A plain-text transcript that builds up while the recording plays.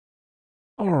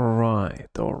Alright.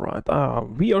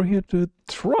 We are here to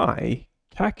try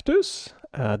CACTUS,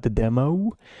 the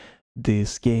demo.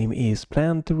 This game is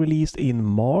planned to release in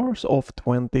March of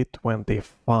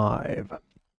 2025.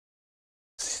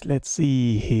 Let's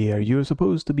see here. You're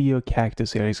supposed to be a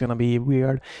cactus here. It's gonna be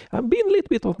weird. I've been a little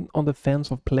bit on the fence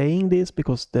of playing this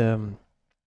because the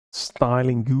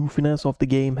styling goofiness of the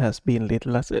game has been a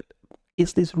little less.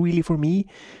 Is this really for me?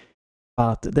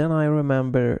 But then I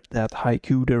remember that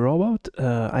Haiku the robot,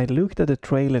 I looked at the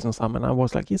trailers and some and I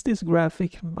was like, is this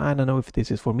graphic? I don't know if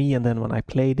this is for me. And then when I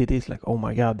played it, it's like, oh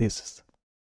my god,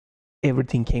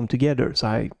 everything came together. So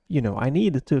I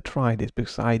needed to try this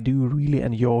because I do really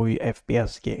enjoy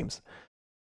FPS games.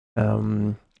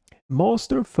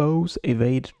 Master foes,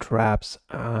 evade traps,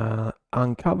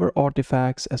 uncover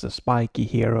artifacts as a spiky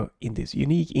hero in this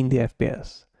unique indie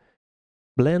FPS.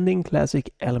 Blending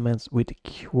classic elements with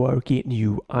quirky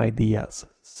new ideas.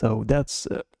 So that's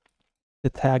the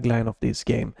tagline of this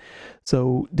game.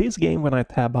 So this game, when I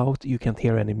tab out, you can't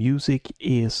hear any music.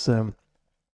 It's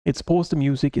paused the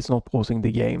music, it's not pausing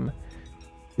the game.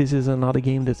 This is another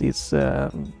game that is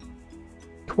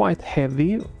quite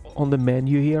heavy on the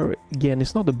menu here. Again,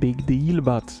 it's not a big deal,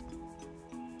 but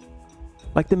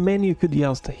like the menu could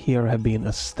just here have been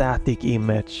a static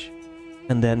image.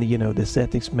 And then, you know, the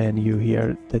settings menu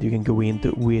here that you can go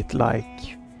into with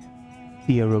like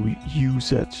zero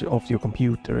usage of your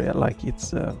computer. Like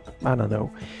it's, I don't know.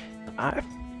 I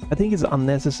think it's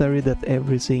unnecessary that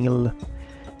every single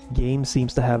game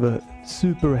seems to have a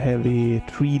super heavy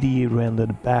 3D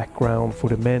rendered background for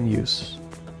the menus.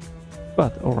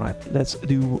 But alright, let's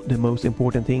do the most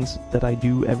important things that I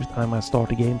do every time I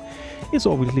start a game. Is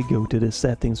obviously go to the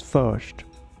settings first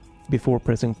before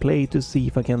pressing play to see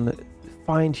if I can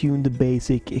fine-tune the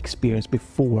basic experience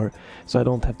before, so I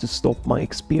don't have to stop my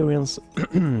experience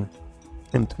and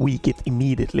tweak it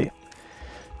immediately.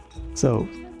 So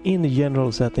in the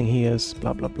general setting here is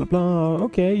blah blah blah blah.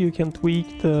 Okay, you can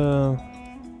tweak the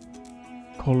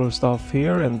color stuff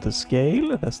here and the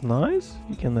scale. That's nice.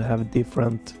 You can have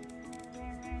different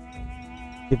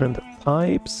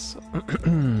types.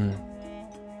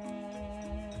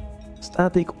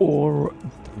 Static or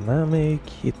dynamic,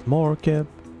 hit markup.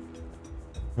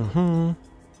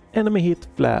 Enemy hit,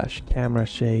 flash, camera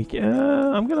shake.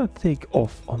 I'm gonna take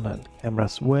off on that camera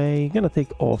sway. Gonna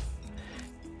take off.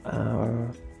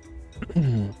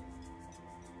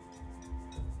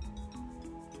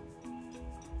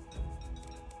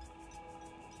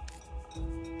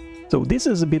 So this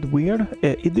is a bit weird.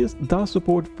 It does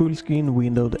support full screen,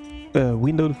 windowed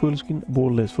full screen,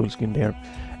 borderless full screen there,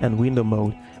 and window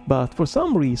mode. But for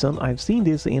some reason, I've seen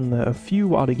this in a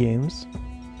few other games.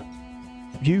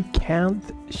 You can't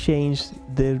change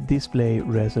the display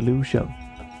resolution.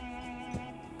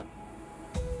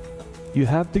 You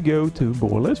have to go to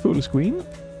borderless full screen,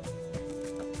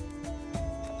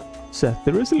 set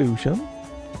the resolution,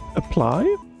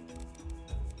 apply,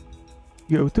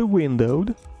 go to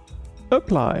windowed,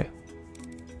 apply.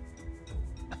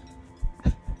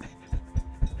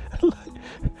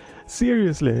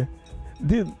 Seriously,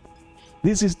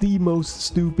 this is the most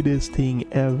stupidest thing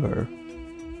ever.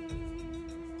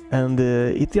 And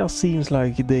it just seems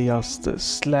like they just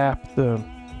slapped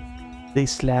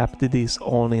this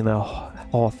on in a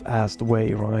half-assed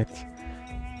way, right?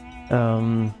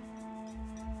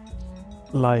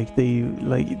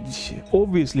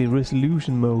 Obviously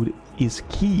resolution mode is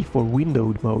key for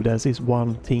windowed mode, as is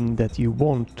one thing that you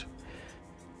want.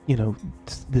 You know,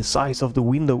 the size of the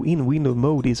window in windowed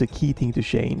mode is a key thing to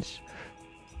change.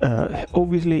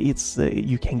 Obviously it's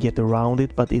you can get around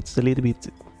it, but it's a little bit,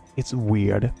 it's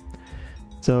weird.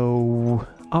 So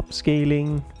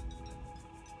upscaling.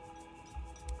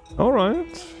 All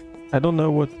right, I don't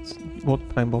know what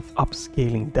kind of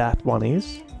upscaling that one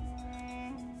is.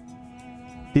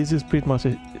 This is pretty much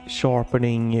a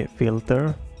sharpening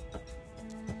filter.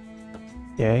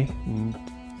 Okay,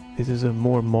 this is a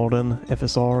more modern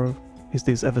FSR. Is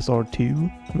this FSR 2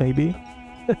 maybe?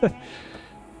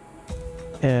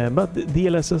 But the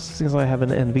DLSS, since I have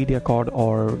an Nvidia card,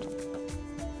 are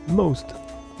most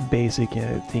basic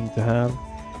thing to have.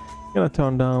 I'm gonna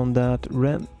turn down that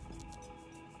rend.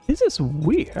 This is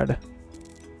weird.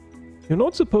 You're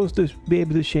not supposed to be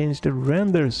able to change the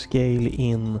render scale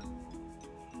in.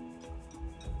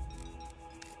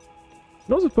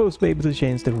 You're not supposed to be able to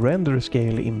change the render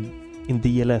scale in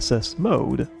DLSS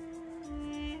mode.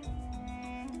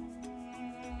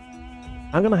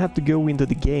 I'm gonna have to go into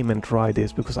the game and try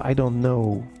this because I don't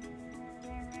know.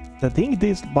 I think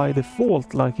this by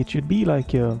default, like it should be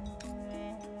like a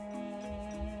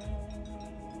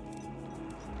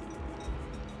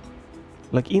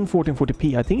Like in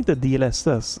 1440p, I think the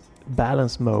DLSS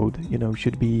balance mode, you know,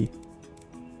 should be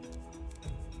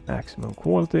maximum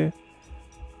quality,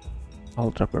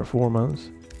 ultra performance.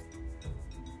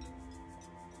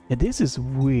 Yeah, this is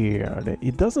weird.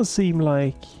 It doesn't seem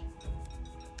like...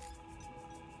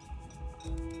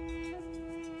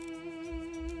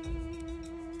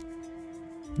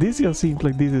 This just seems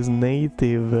like this is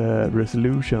native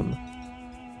resolution.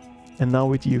 And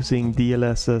now it's using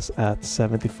DLSS at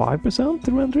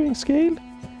 75% rendering scale.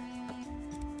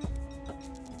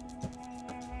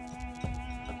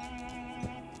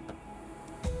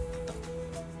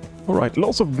 Alright,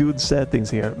 lots of good settings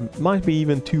here. Might be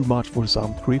even too much for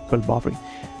some triple buffering.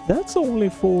 That's only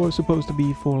for, supposed to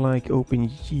be for like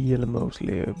OpenGL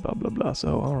mostly, blah blah blah,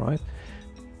 so alright.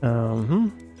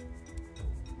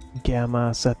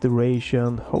 Gamma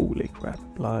saturation, holy crap,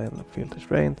 blind filter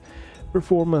strength.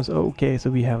 Performance, okay, so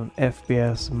we have an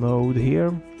FPS mode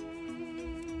here.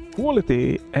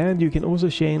 Quality, and you can also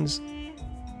change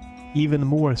even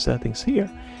more settings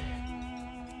here.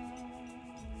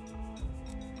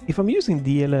 If I'm using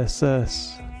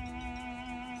DLSS,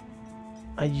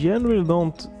 I generally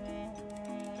don't...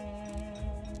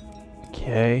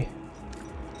 Okay.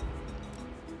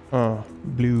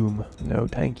 Bloom, no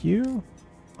thank you.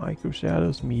 Micro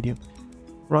shadows, medium.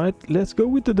 Right, let's go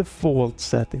with the default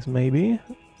settings maybe.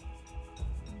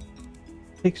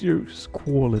 Textures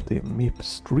quality, MIP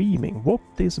streaming. What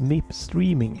is MIP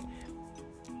streaming?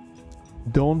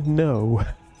 Don't know.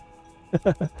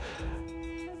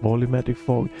 Volumetric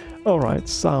fog. Alright,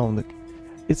 sound.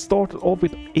 It started off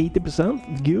with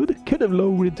 80%, good. Could have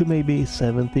lowered it to maybe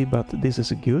 70, but this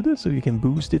is good, so you can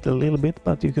boost it a little bit,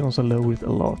 but you can also lower it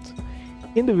a lot.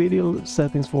 Individual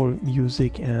settings for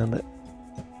music and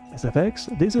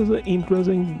SFX. This is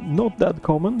interesting, not that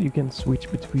common. You can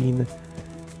switch between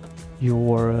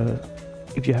your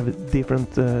if you have a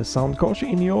different sound cards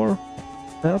in your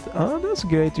that's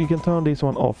great. You can turn this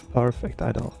one off. Perfect.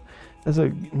 I don't. That's a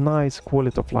nice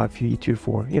quality of life feature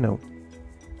for, you know,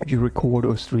 if you record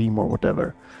or stream or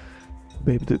whatever.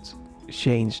 Be able to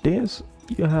change this.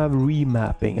 You have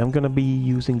remapping. I'm gonna be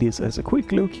using this as a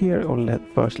quick look here. Or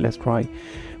first let's try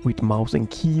with mouse and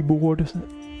keyboard.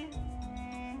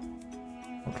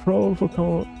 Control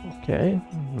for okay.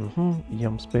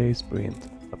 Jump space, sprint,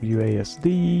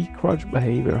 WASD, crouch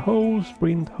behavior, hold,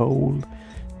 sprint, hold,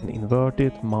 and invert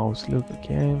it. Mouse look,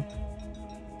 okay.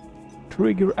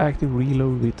 Trigger active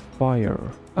reload with fire.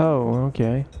 Oh,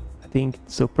 okay. I think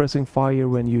so. Pressing fire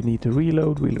when you need to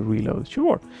reload will reload.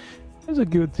 Sure, that's a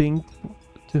good thing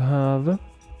to have.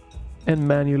 And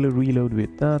manually reload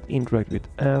with that. Interact with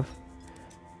F.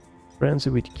 Frenzy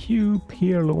with Q.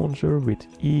 Peer launcher with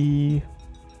E.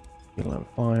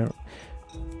 Fire.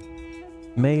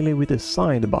 Melee with a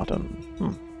side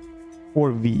button.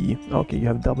 Or V. Okay, you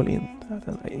have double in that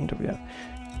and interview.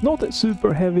 Not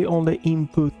super heavy on the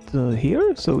input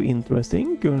here, so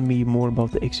interesting. Going to be more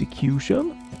about the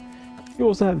execution. You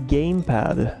also have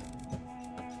gamepad.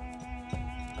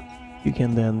 You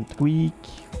can then tweak.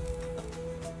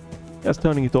 Just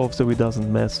turning it off so it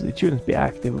doesn't mess. It shouldn't be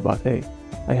active, but hey,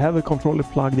 I have a controller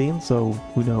plugged in, so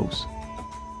who knows.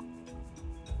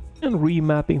 And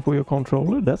remapping for your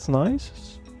controller, that's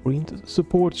nice. Sprint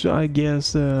supports, I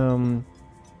guess,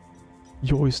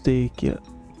 joystick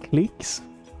clicks.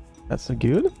 That's a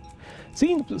good.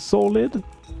 Seems solid.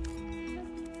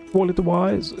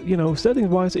 Quality-wise, you know,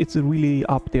 settings-wise, it's really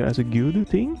up there as a good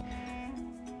thing.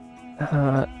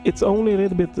 It's only a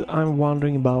little bit I'm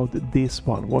wondering about this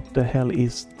one. What the hell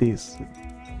is this?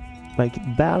 Like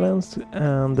balanced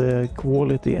and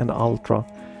quality and ultra.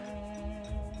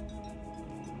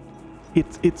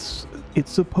 It's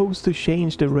supposed to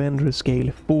change the render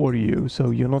scale for you,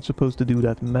 so you're not supposed to do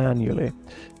that manually.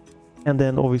 And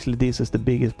then obviously this is the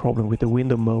biggest problem with the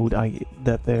window mode,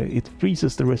 it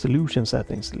freezes the resolution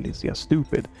settings. It's just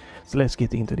stupid. So let's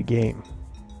get into the game.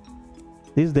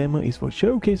 This demo is for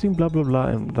showcasing blah blah blah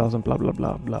and doesn't blah blah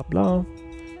blah blah blah.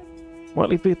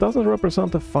 Well, if it doesn't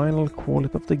represent the final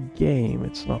quality of the game,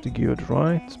 it's not good,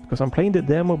 right? Because I'm playing the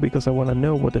demo because I want to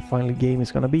know what the final game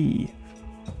is gonna be.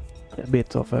 A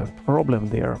bit of a problem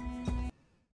there.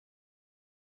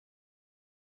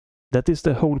 That is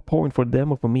the whole point for the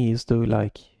demo for me, is to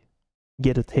like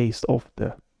get a taste of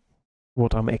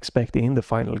what I'm expecting in the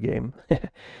final game.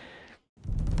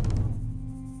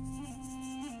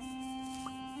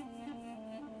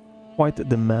 Quite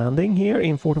demanding here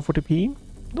in 1440p.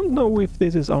 Don't know if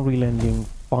this is Unreal Engine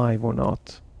 5 or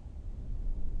not.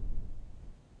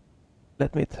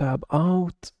 Let me tab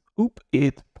out. Oop,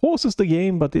 it pauses the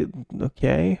game, but it...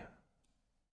 okay.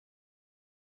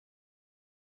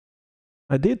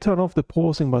 I did turn off the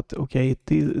pausing, but okay,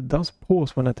 it does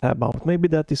pause when I tab out. Maybe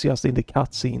that is just in the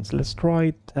cutscenes. Let's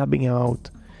try tabbing out.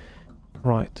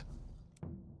 Right.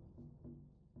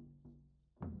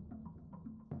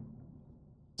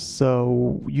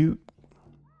 So you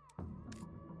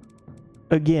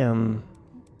again,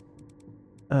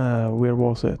 where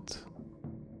was it?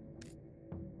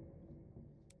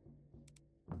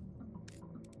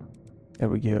 There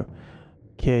we go.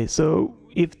 Okay, so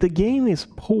if the game is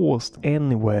paused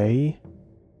anyway,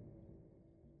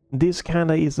 this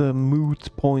kinda is a moot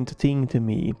point thing to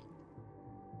me.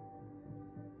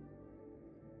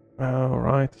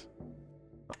 Alright.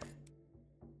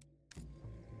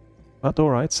 But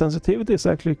alright, sensitivity is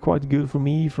actually quite good for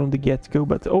me from the get-go,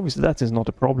 but obviously that is not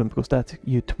a problem because that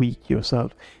you tweak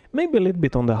yourself. Maybe a little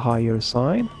bit on the higher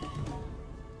side.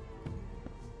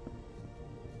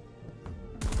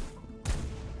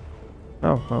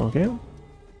 Oh, okay.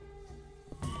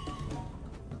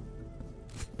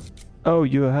 Oh,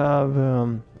 you have...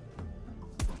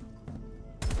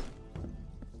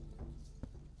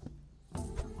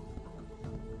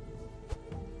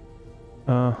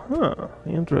 Uh-huh,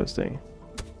 interesting.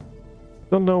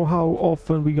 Don't know how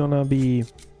often we're gonna be...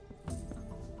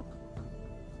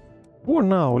 For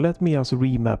now, let me just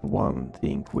remap one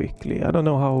thing quickly. I don't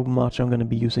know how much I'm gonna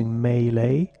be using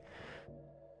melee.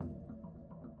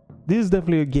 This is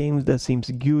definitely a game that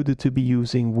seems good to be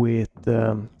using with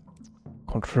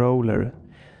controller.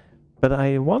 But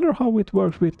I wonder how it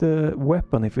works with the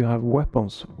weapon, if you have weapon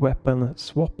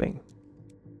swapping.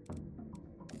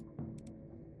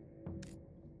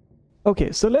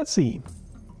 Okay, so let's see.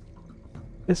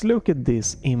 Let's look at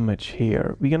this image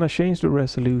here. We're gonna change the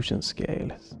resolution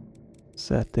scale.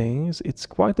 Settings. It's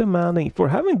quite demanding. For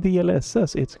having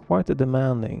DLSS, it's quite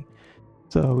demanding.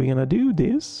 So we're gonna do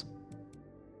this.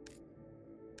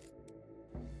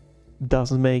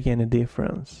 Doesn't make any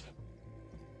difference.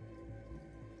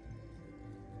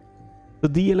 The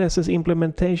DLSS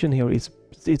implementation here is,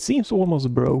 it seems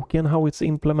almost broken how it's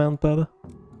implemented.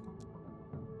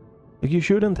 Like you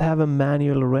shouldn't have a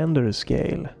manual render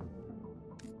scale.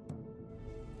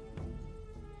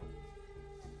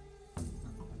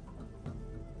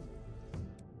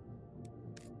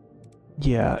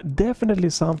 Yeah,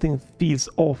 definitely something feels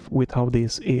off with how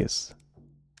this is.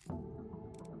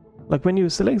 Like when you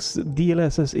select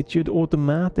DLSS, it should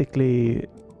automatically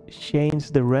change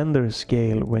the render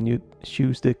scale when you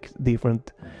choose the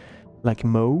different like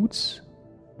modes.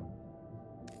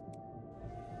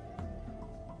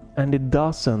 And it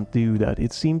doesn't do that.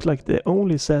 It seems like the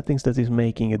only settings that is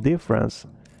making a difference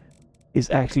is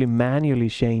actually manually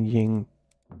changing.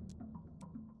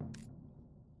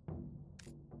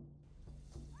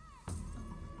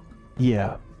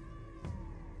 Yeah.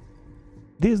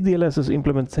 This DLSS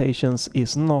implementations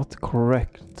is not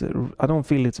correct. I don't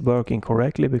feel it's working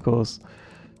correctly because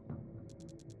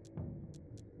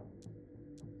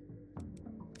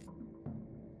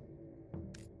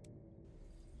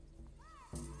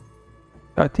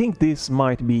I think this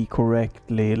might be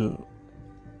correctly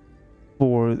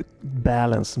for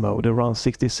balance mode, around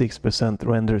 66%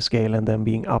 render scale and then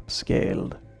being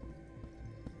upscaled.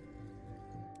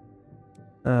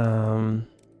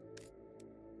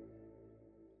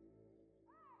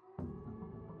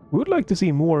 Would like to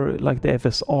see more like the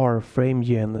FSR frame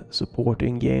gen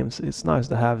supporting games. It's nice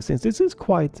to have since this is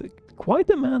quite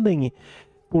demanding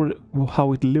for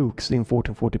how it looks in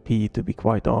 1440p, to be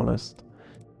quite honest.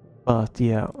 But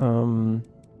yeah,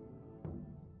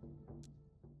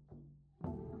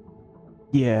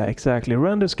 yeah, exactly.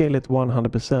 Render scale at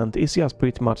 100% is just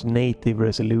pretty much native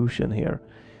resolution here.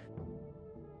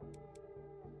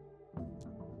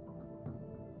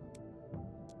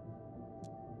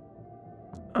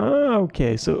 Ah,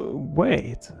 okay, so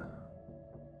wait.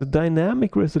 The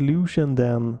dynamic resolution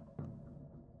then...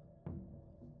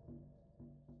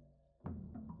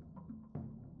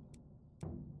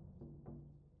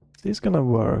 Is this gonna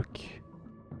work?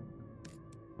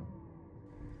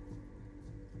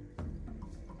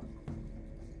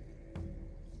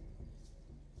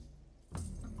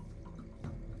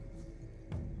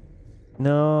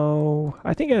 No,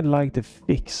 I think I'd like to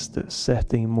fix the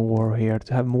setting more here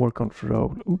to have more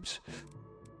control. Oops.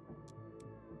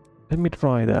 Let me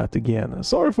try that again.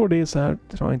 Sorry for this, I'm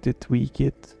trying to tweak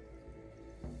it.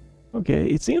 Okay,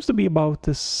 it seems to be about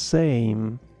the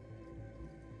same.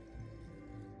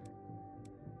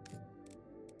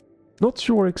 Not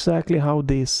sure exactly how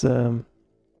this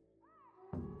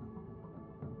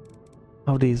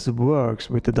works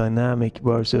with the dynamic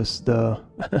versus the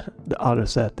the other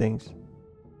settings.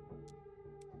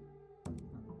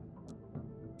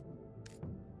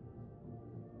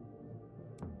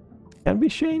 Can we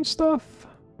change stuff?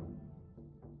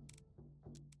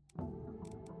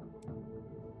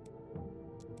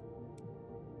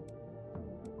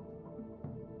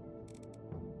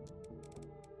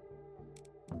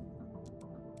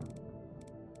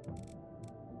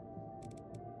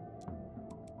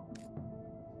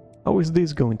 How is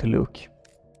this going to look?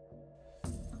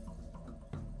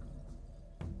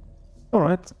 All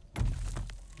right.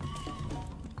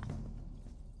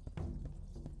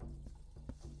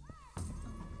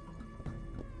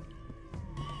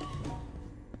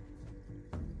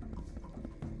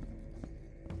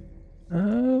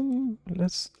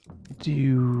 Let's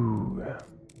do...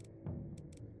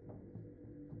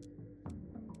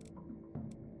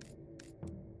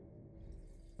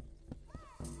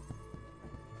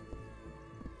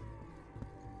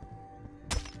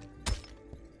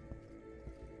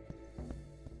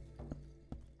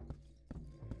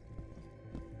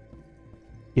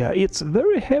 Yeah, it's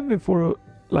very heavy for,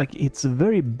 like, it's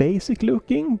very basic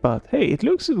looking, but hey, it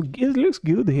looks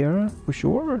good here for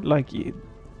sure. Like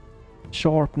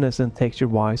sharpness and texture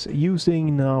wise,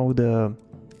 using now the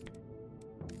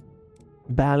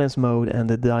balance mode and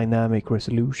the dynamic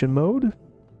resolution mode.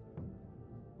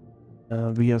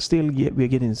 We are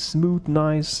getting smooth,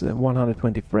 nice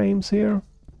 120 frames here.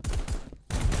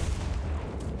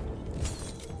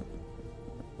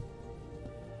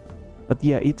 But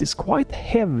yeah, it is quite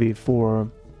heavy for,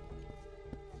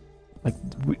 like,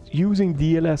 using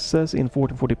DLSS in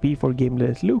 1440p for a game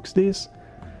that looks this.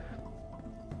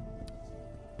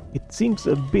 It seems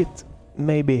a bit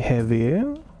maybe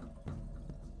heavier.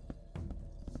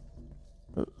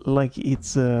 Like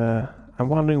it's I'm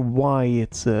wondering why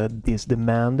it's this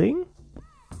demanding.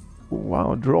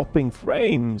 Wow, dropping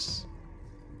frames.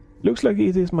 Looks like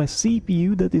it is my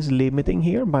CPU that is limiting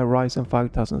here. My Ryzen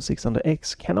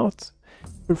 5600X cannot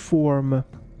perform.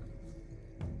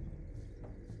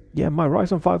 Yeah, my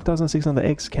Ryzen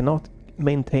 5600X cannot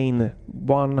maintain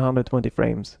 120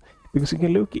 frames. Because you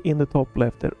can look in the top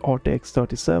left at RTX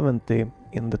 3070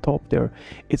 in the top there.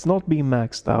 It's not being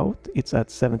maxed out. It's at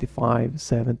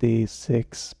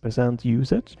 75-76%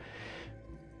 usage.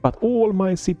 But all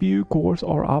my CPU cores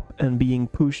are up and being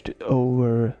pushed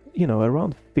over, you know,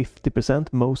 around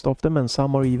 50%, most of them, and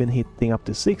some are even hitting up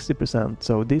to 60%.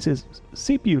 So this is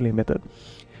CPU limited.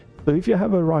 So if you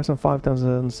have a Ryzen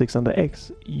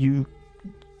 5600X, you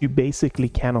basically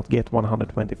cannot get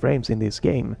 120 frames in this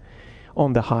game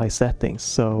on the high settings.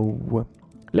 So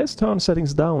let's turn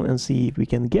settings down and see if we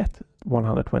can get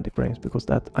 120 frames, because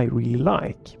that I really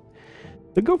like.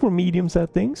 So go for medium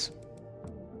settings.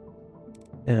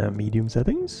 Medium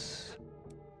settings.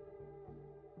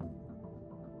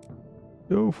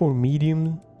 Go for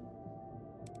medium.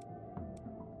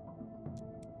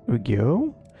 There we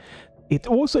go. It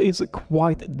also is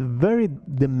quite very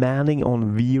demanding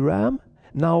on VRAM.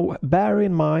 Now, bear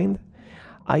in mind,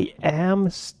 I am,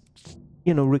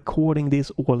 you know, recording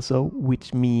this also,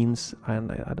 which means,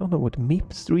 and I don't know what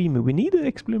MIP streaming. We need an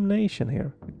explanation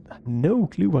here. I have no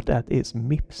clue what that is.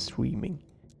 MIP streaming.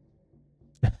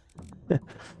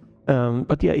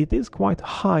 But yeah, it is quite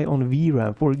high on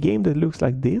VRAM for a game that looks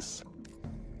like this.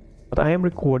 But I am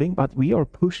recording, but we are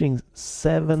pushing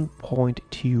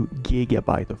 7.2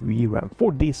 gigabyte of VRAM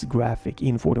for this graphic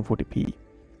in 1440p.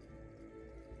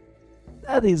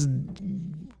 That is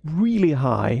really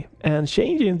high, and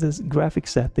changing this graphic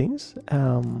settings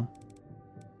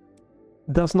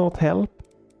does not help.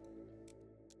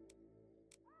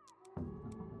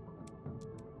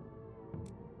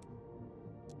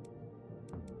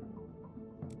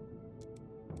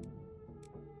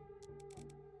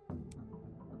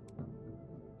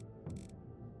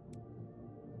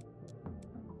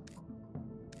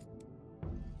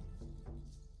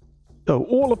 So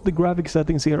all of the graphic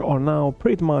settings here are now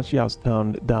pretty much just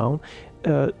turned down.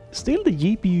 Still the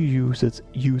GPU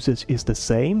usage is the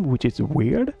same, which is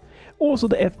weird. Also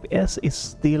the FPS is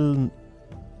still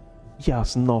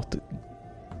just not...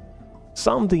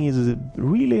 Something is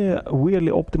really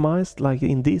weirdly optimized, like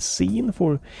in this scene,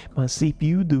 for my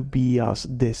CPU to be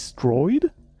just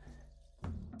destroyed.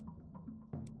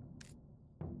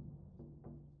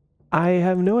 I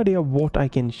have no idea what I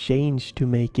can change to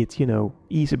make it, you know,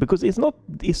 easy, because it's not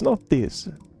this.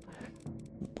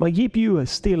 My GPU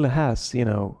still has, you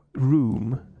know,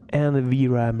 room, and a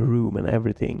VRAM room and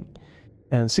everything.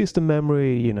 And system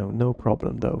memory, you know, no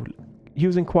problem though.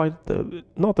 Using quite,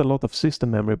 not a lot of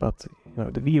system memory, but, you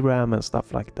know, the VRAM and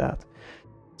stuff like that.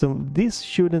 So this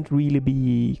shouldn't really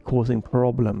be causing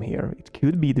problem here. It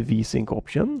could be the VSync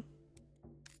option,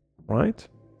 right?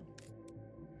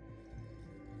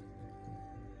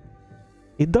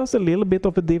 It does a little bit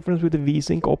of a difference with the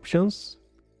VSync options.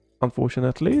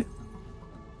 unfortunately.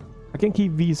 I can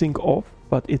keep VSync off,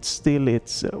 but it's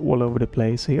all over the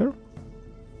place here.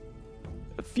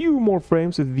 A few more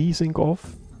frames with VSync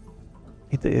off.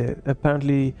 It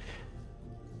apparently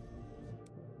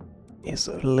is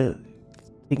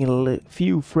taking a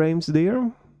few frames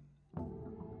there.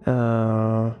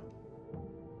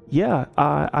 Yeah,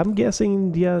 I'm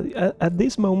guessing, yeah, at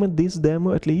this moment, this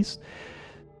demo at least,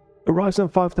 a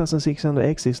Ryzen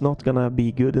 5600X is not gonna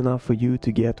be good enough for you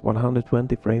to get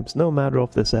 120 frames, no matter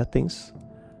of the settings.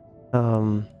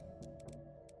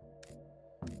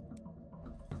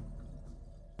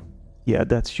 Yeah,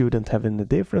 that shouldn't have any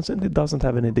difference, and it doesn't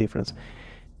have any difference.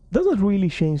 Doesn't really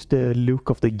change the look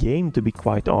of the game, to be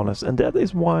quite honest, and that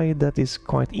is why that is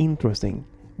quite interesting.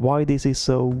 Why this is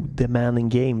so demanding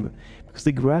game, because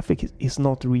the graphic is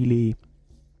not really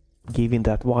giving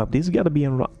that vibe. This gotta be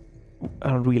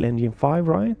Unreal Engine 5,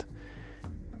 right?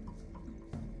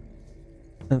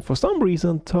 And for some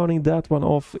reason, turning that one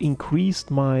off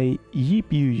increased my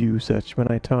GPU usage when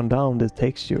I turned down the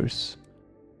textures.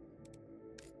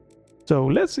 So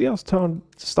let's just turn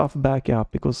stuff back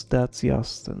up, because that's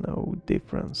just no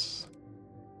difference.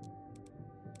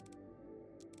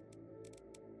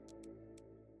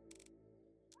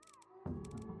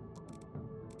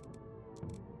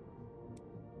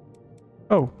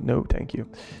 Oh, no, thank you.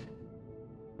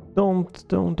 Don't.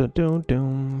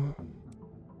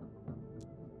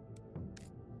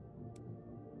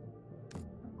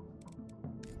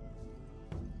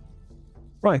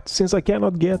 Right, since I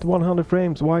cannot get 100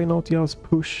 frames, why not just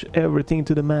push everything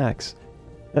to the max?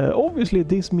 Obviously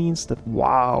this means that,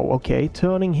 wow, okay,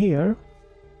 turning here,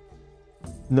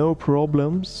 no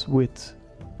problems with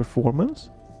performance.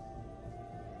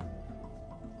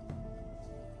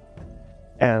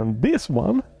 And this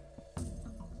one,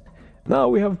 now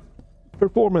we have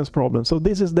performance problems. So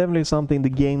this is definitely something the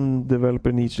game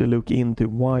developer needs to look into,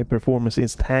 why performance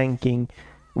is tanking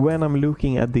when I'm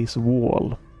looking at this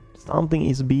wall. Something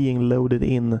is being loaded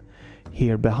in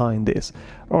here behind this.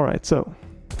 Alright, so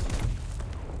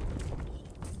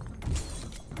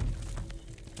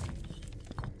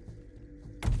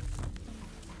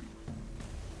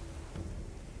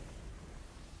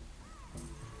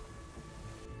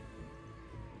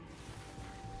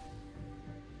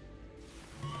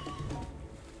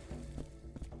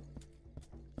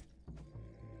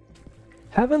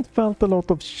haven't felt a lot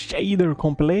of shader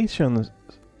compilations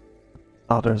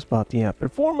others, but yeah,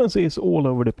 performance is all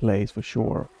over the place for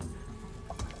sure.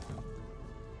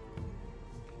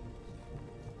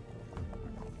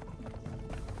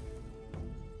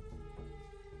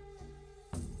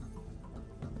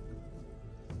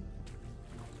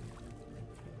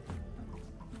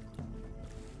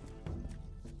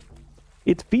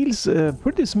 It feels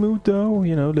pretty smooth though,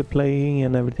 you know, the playing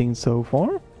and everything so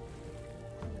far.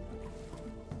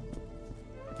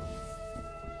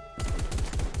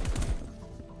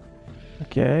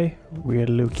 Okay, weird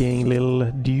looking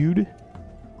little dude.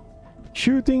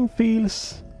 Shooting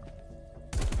feels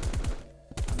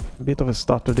a bit of a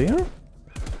stutter there.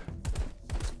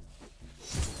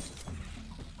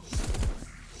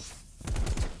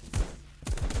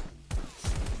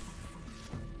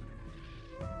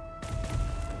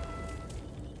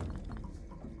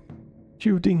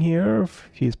 Shooting here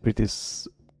feels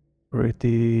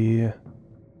pretty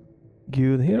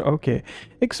good here. Okay.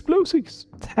 Explosives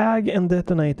tag and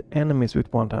detonate enemies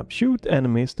with one tap. Shoot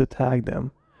enemies to tag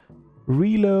them.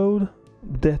 Reload,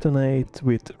 detonate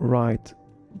with right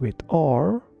with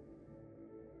R.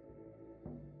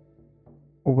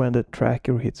 Or when the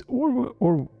tracker hits or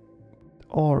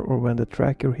R, or when the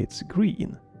tracker hits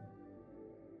green.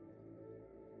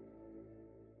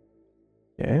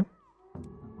 Okay.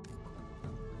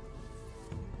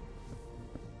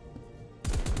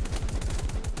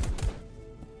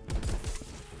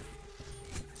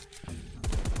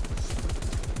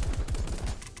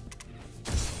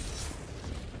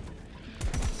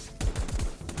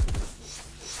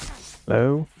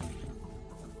 Hello.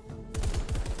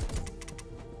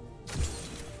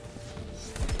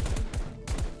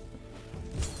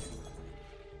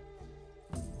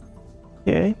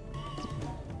 Okay.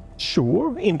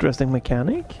 Sure, interesting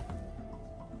mechanic.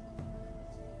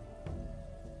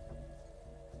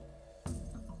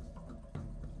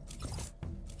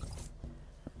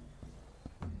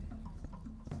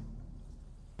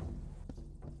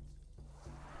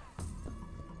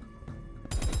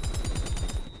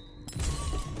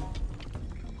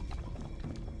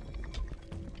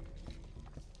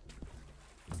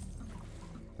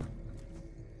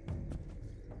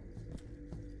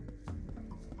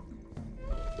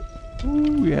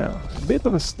 Ooh, yeah, a bit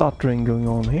of a stuttering going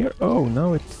on here. Oh,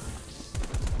 now it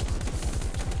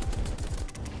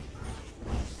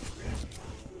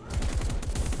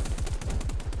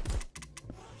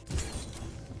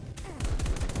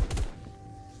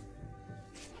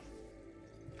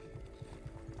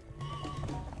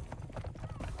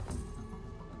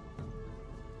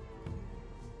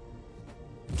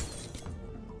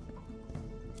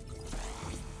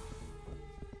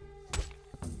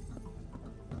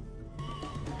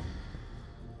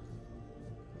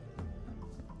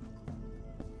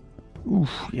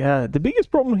Oof, yeah, the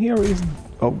biggest problem here is...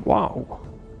 Oh, wow.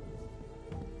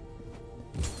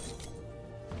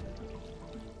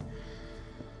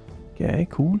 Okay,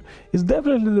 cool. It's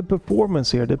definitely the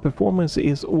performance here. The performance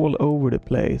is all over the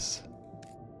place.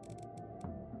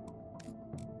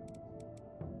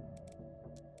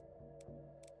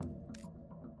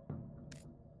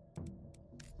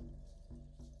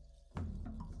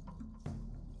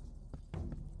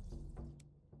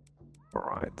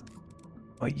 Alright.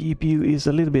 My GPU is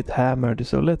a little bit hammered,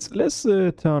 so let's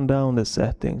turn down the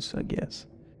settings, I guess.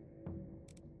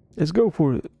 Let's go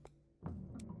for...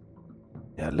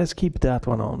 Yeah, let's keep that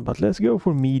one on, but let's go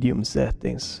for medium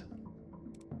settings.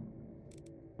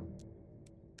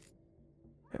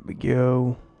 There we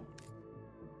go.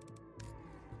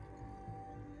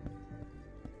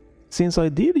 Since I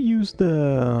did use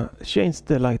change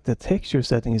the texture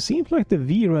setting, it seems like the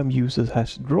VRAM usage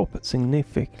has dropped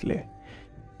significantly.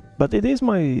 But it is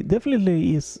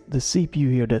definitely is the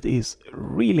CPU here that is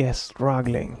really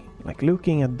struggling. Like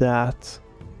looking at that,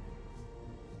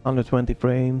 120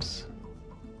 frames,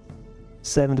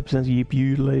 70% GPU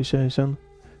utilization.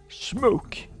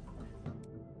 Smoke!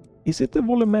 Is it the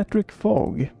volumetric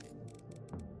fog?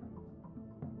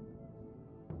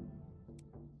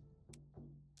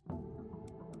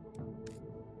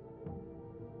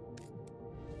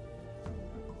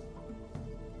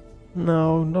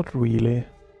 No, not really.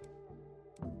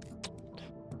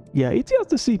 Yeah, it's just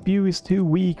the CPU is too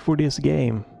weak for this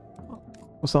game.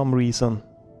 For some reason.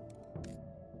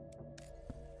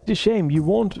 It's a shame, you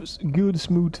want good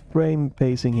smooth frame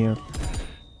pacing here.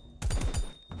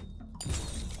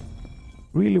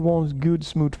 Really want good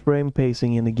smooth frame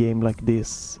pacing in a game like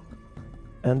this.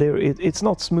 And it's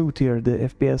not smooth here, the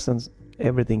FPS and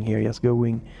everything here just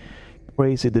going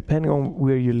crazy. Depending on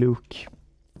where you look,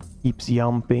 keeps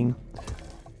jumping.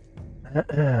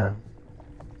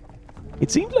 It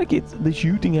seems like the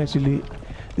shooting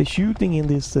in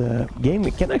this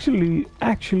game can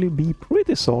actually be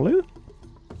pretty solid.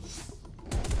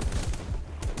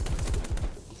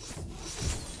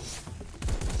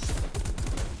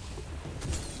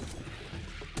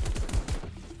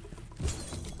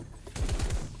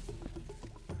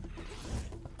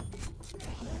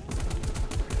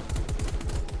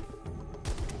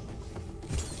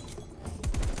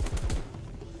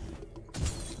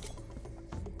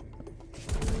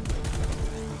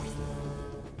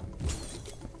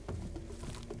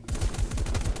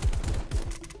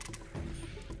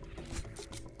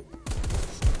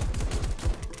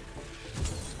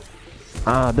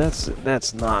 Ah,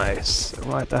 that's nice.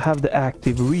 Right, I have the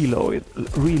active reload.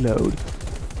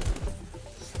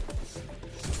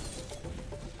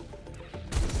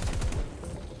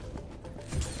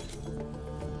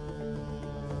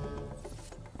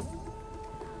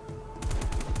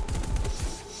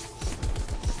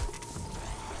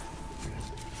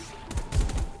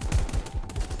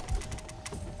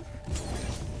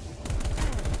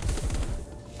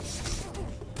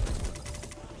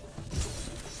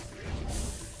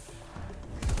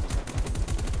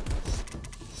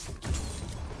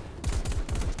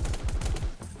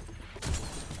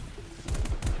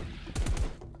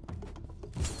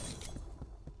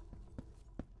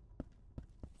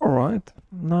 Alright,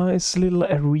 nice little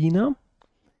arena.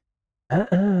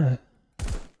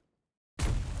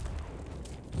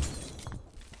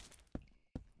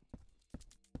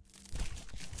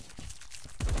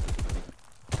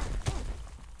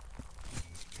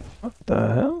 What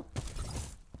the hell?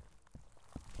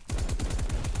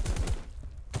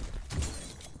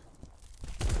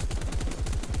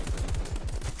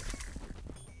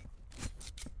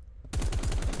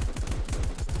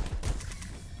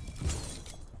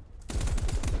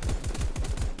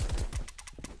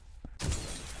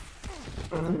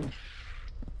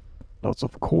 Lots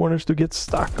of corners to get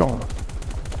stuck on.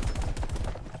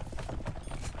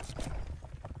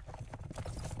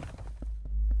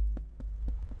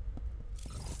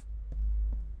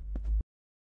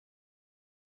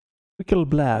 Critical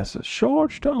blast.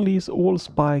 Charge to unleash all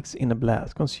spikes in a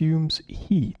blast. Consumes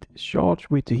heat. Charge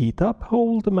with to heat up.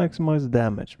 Hold to maximize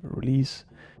damage. Release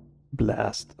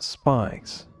blast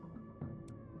spikes.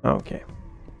 Okay.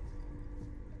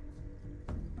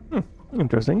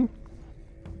 Interesting.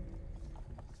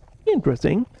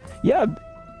 Interesting. Yeah,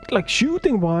 like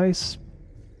shooting wise,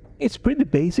 it's pretty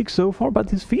basic so far, but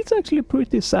this feels actually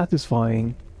pretty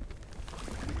satisfying.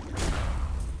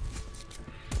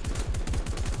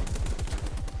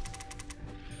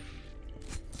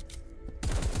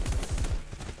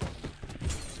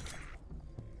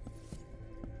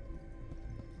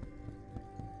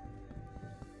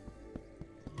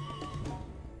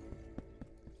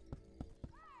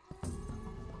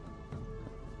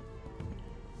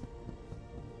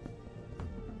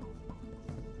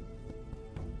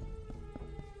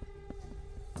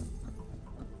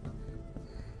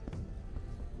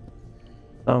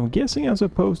 I'm guessing I'm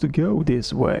supposed to go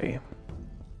this way.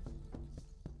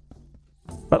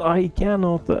 But I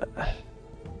cannot...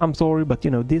 I'm sorry, but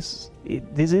you know, this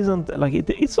isn't like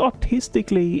it's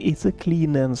artistically, it's a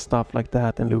clean and stuff like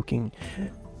that, and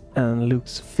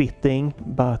looks fitting,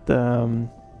 but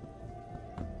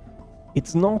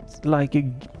it's not like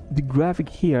the graphic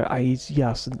here.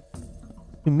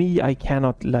 To me, I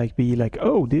cannot like be like,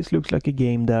 oh, this looks like a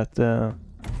game that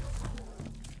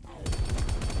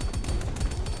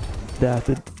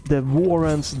that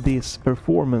warrants this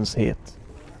performance hit.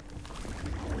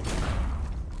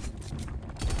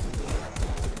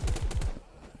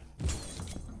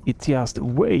 It's just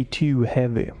way too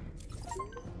heavy.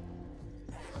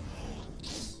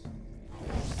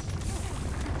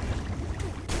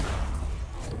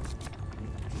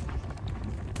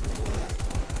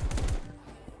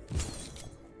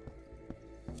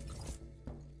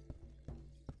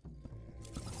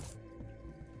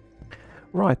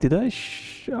 Right, did I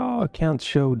I can't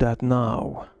show that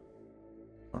now.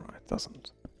 Alright,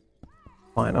 doesn't.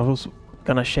 Fine, I was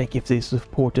gonna check if this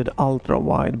supported ultra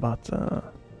wide, but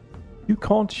you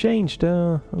can't change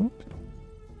the... Oops.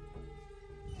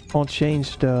 Can't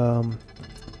change the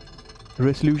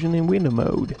resolution in window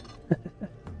mode.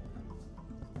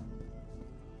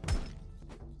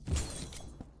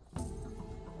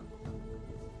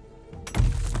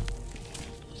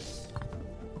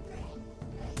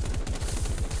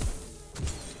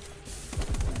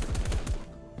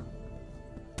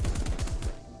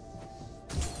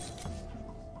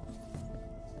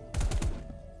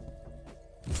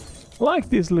 Like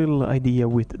this little idea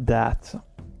with that.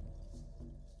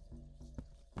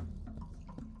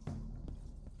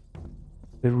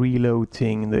 The reload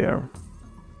thing there.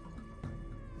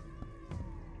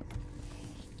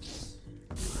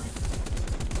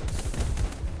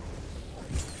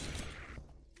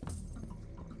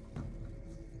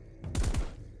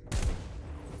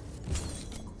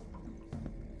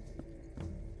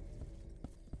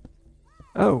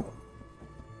 Oh.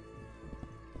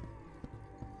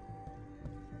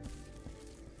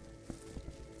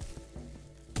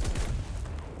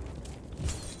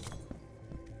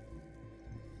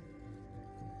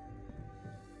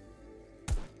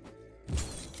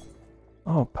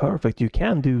 Oh, perfect. You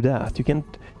can do that.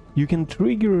 You can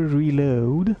trigger a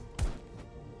reload.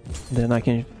 Then I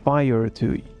can fire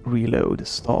to reload the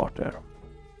starter.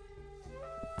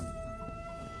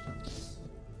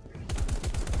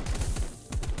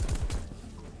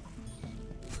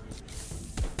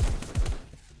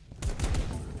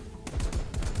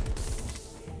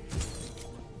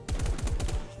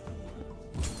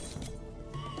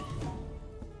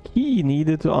 Key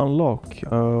needed to unlock.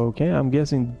 Okay, I'm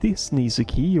guessing this needs a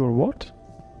key or what?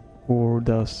 Or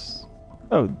does...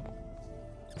 Oh.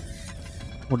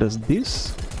 Or does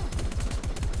this?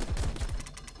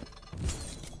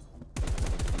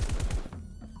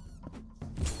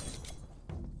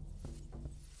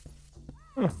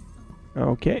 Huh.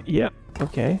 Okay, yeah,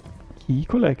 okay. Key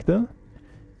collector.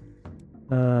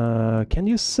 Can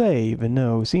you save?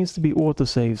 No, seems to be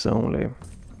autosaves only.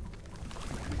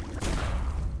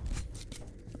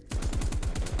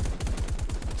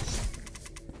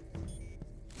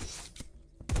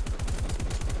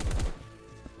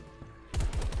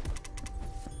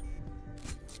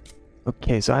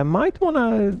 Okay, so I might want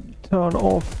to turn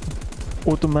off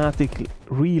automatic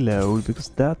reload, because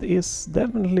that is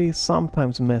definitely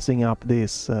sometimes messing up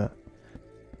this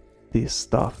this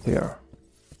stuff here.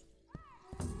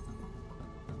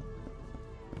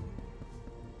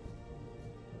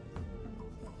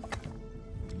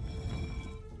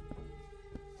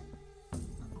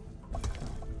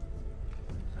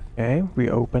 Okay, we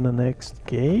open the next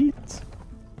gate.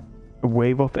 A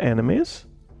wave of enemies.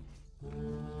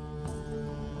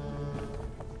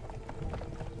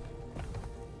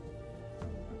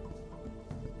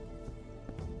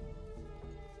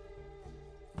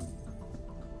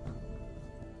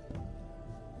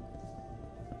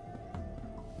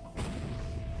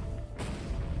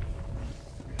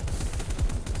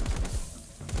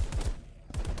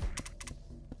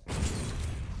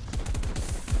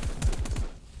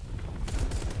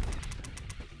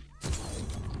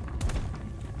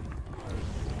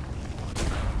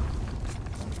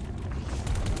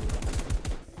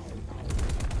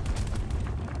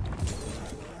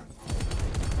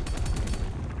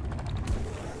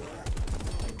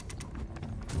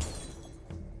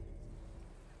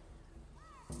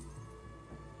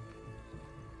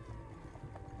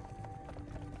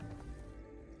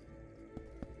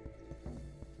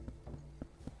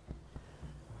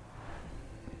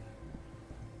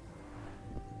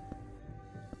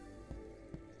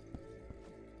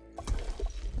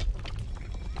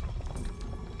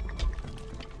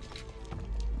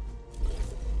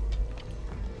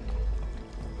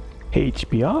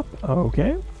 HP up,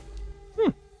 okay.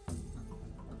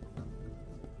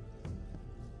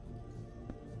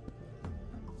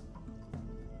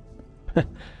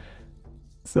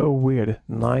 So weird.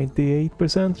 98%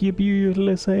 GPU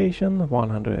utilization,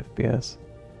 100 FPS.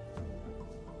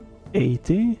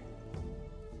 80.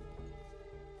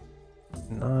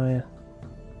 9.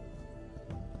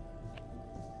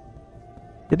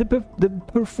 Yeah, the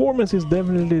performance is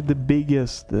definitely the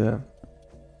biggest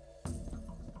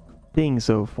thing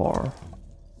so far.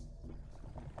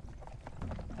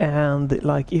 And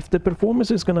like, if the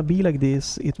performance is gonna be like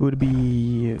this, it would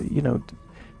be, you know,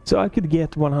 so I could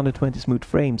get 120 smooth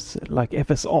frames, like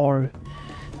FSR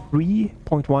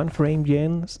 3.1 frame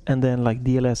gens, and then like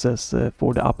DLSS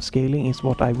for the upscaling is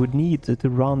what I would need to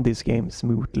run this game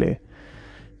smoothly.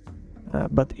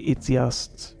 But it's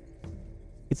just,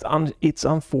 it's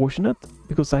unfortunate,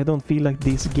 because I don't feel like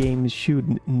this game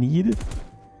should need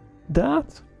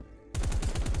that.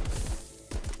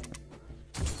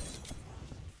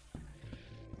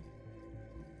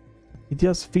 It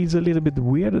just feels a little bit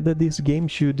weird that this game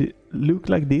should look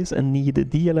like this and need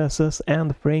DLSS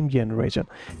and frame generation.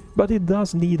 But it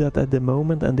does need that at the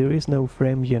moment, and there is no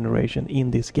frame generation in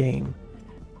this game.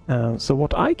 So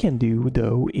what I can do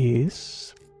though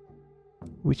is,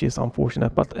 which is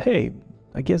unfortunate, but hey,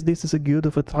 I guess this is a good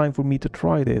of a time for me to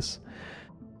try this.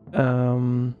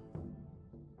 Where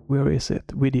is it?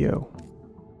 Video.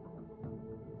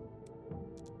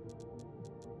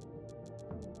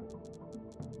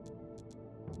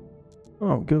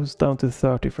 Oh, goes down to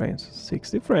 30 frames.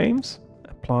 60 frames.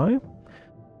 Apply.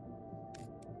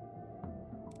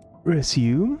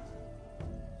 Resume.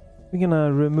 We're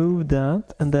gonna remove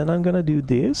that, and then I'm gonna do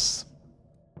this.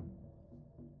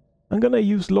 I'm gonna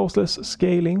use lossless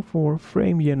scaling for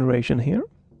frame generation here.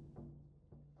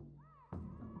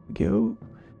 Go.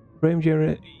 Frame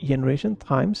generation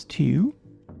times 2.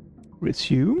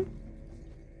 Resume.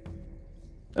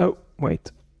 Oh,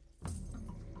 wait.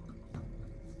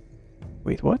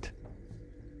 Wait, what?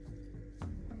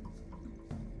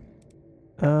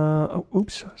 Oh,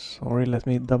 oops, sorry, let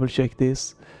me double check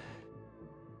this.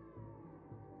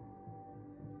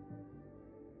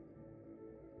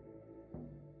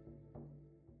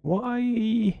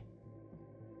 Why?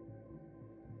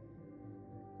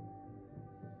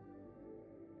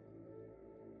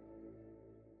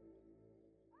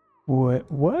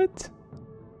 What?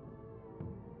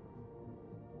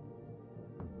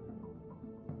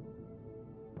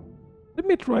 Let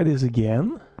me try this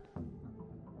again.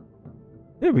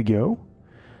 There we go.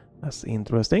 That's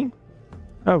interesting.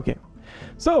 Okay,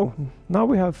 so now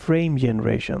we have frame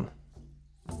generation.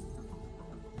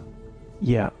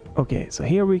 Yeah, okay, so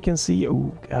here we can see,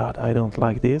 oh god, I don't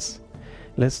like this.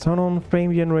 Let's turn on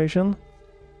frame generation.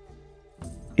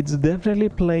 It's definitely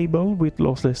playable with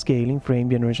lossless scaling frame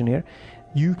generation here.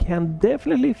 You can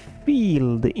definitely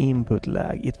feel the input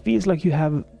lag. It feels like you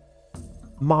have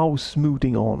mouse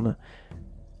smoothing on.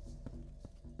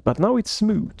 But now it's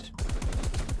smooth.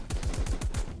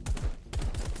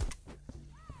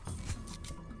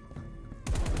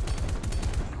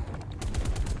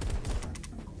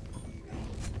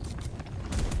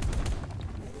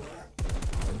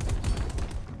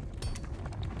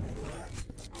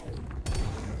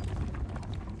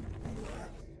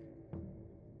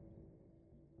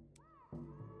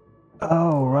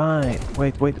 Oh, right.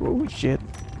 Wait, oh shit.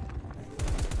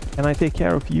 Can I take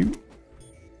care of you?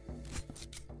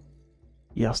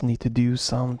 Just need to do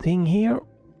something here.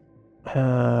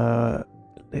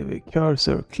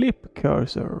 Cursor, clip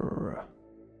cursor.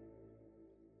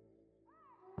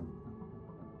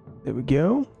 There we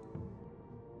go.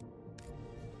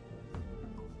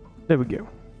 There we go.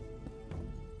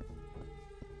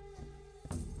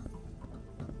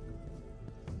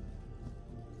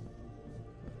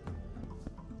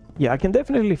 Yeah, I can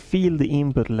definitely feel the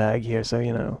input lag here, so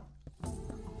you know.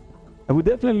 I would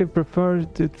definitely prefer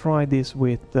to try this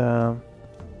with the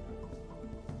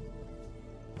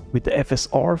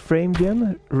FSR frame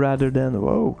gen rather than,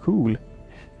 whoa, cool,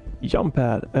 jump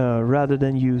pad, rather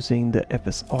than using the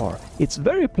FSR. It's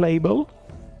very playable.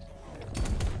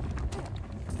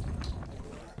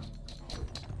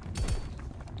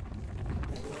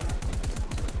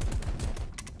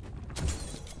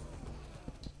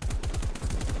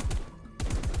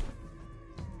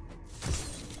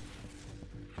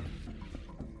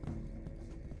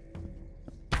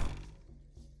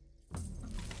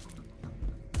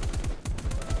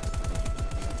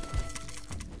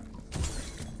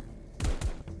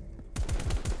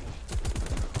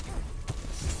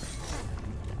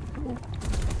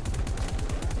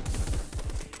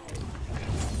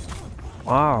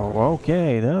 Wow,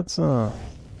 okay, that's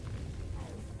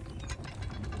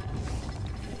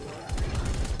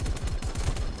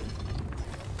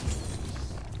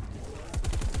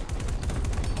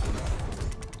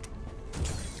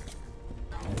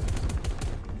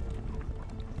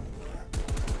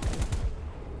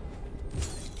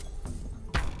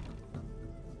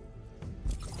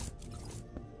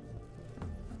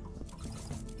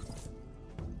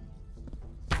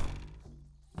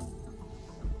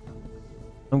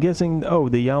guessing, oh,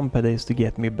 the jump pad is to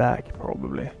get me back,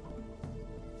 probably.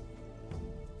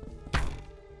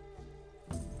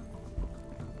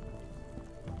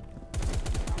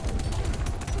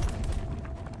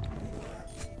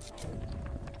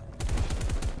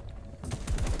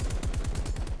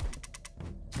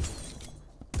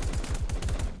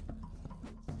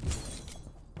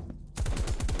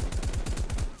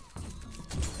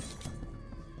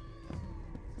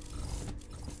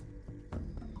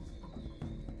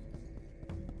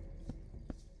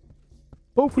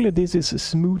 Hopefully this is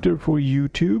smoother for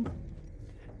YouTube,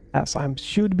 as I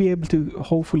should be able to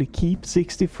hopefully keep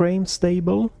 60 frames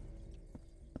stable.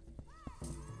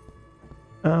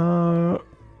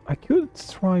 I could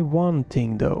try one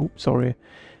thing though, sorry.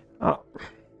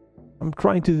 I'm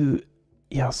trying to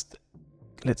just,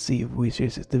 let's see which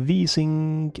is it, the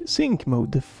VSync sync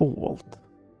mode default.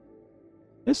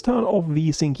 Let's turn off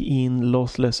VSync in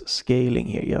lossless scaling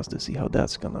here just to see how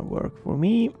that's gonna work for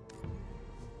me.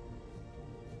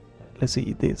 Let's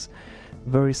see this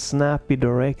very snappy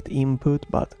direct input,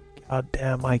 but god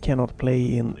damn, I cannot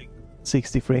play in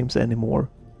 60 frames anymore.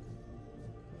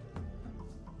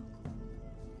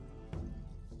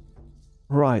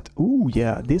 Right, ooh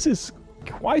yeah, this is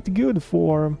quite good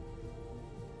for...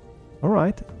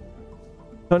 Alright.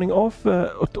 Turning off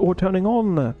or turning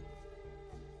on...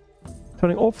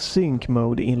 turning off sync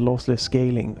mode in lossless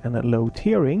scaling and a low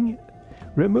tearing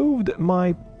removed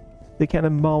the kind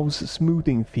of mouse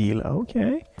smoothing feel.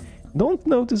 Okay. Don't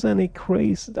notice any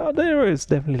crazy... Oh, there is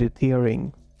definitely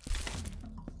tearing.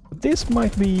 But this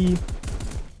might be...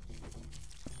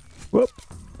 Whoop.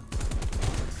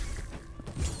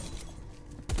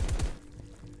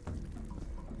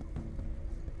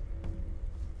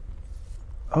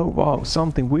 Oh wow,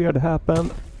 something weird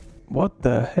happened. What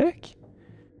the heck?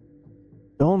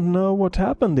 Don't know what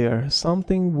happened there.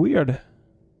 Something weird.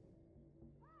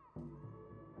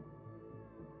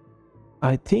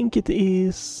 I think it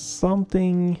is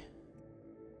something...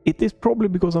 It is probably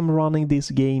because I'm running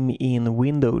this game in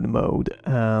windowed mode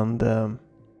and...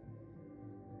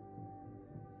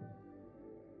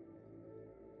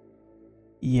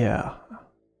 yeah,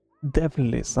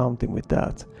 definitely something with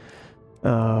that.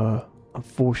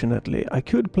 Unfortunately, I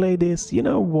could play this, you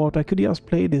know what, I could just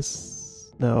play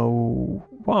this... No...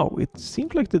 Wow, it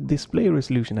seems like the display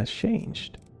resolution has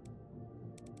changed.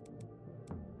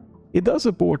 It does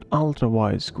support ultra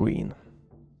widescreen,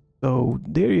 so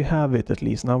there you have it. At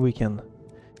least now we can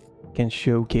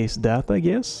showcase that, I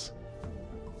guess.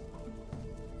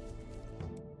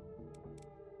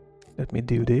 Let me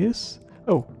do this.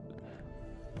 Oh,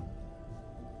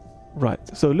 right.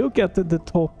 So look at the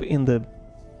top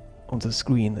on the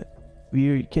screen.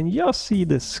 We can just see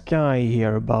the sky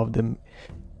here above the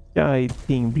sky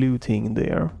thing, blue thing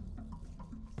there.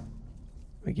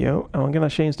 There we go. And I'm gonna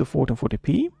change to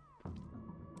 1440p.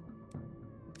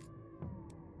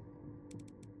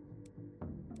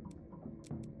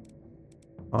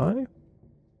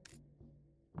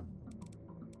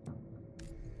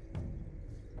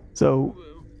 So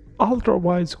ultra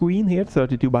wide screen here,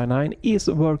 32:9, is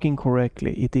working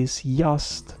correctly. It is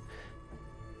just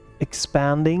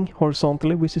expanding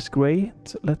horizontally, which is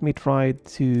great. Let me try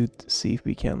to see if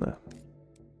we can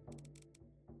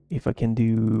if I can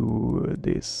do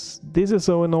this. This is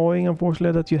so annoying,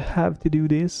 unfortunately, that you have to do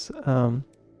this.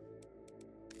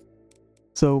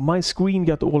 So my screen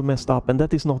got all messed up, and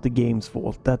that is not the game's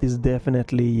fault. That is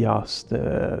definitely just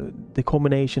the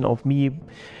combination of me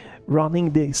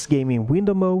running this game in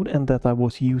window mode and that I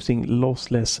was using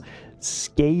lossless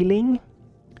scaling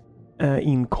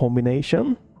in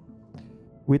combination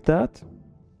with that.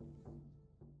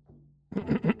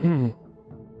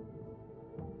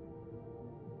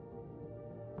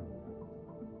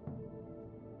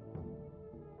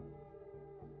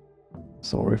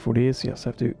 Sorry for this, just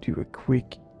have to do a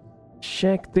quick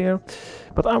check there.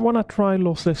 But I want to try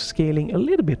lossless scaling a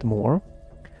little bit more.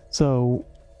 So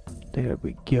there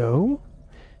we go.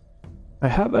 I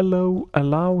have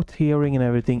allow tearing and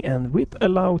everything, and with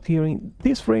allow tearing,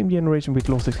 this frame generation with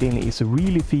lossless scaling is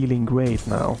really feeling great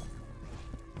now.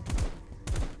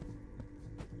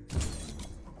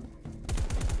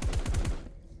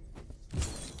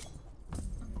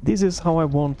 This is how I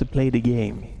want to play the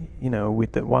game, you know,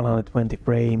 with the 120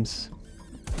 frames.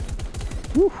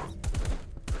 Woo.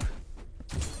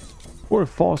 Or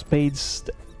fast-paced.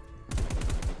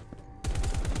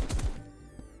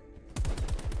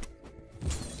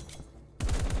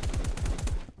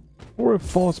 For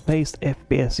fast-paced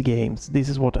FPS games, this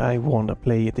is what I want to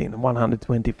play it in,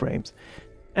 120 frames.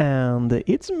 And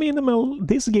it's minimal.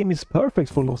 This game is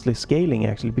perfect for lossless scaling,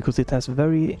 actually, because it has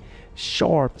very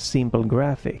sharp, simple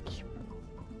graphic.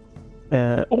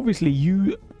 Obviously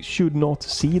you should not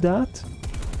see that.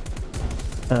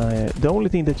 The only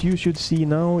thing that you should see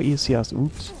now is just,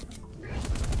 oops,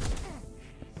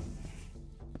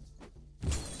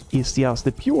 is just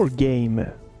the pure game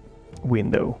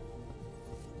window.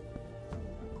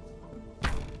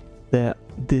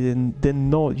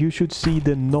 You should see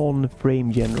the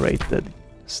non-frame generated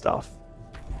stuff.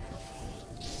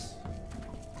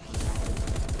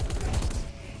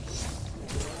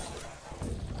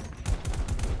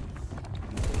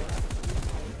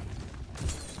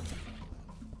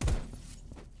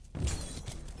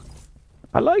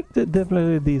 I like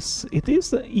definitely this. It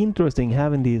is interesting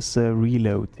having this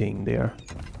reload thing there.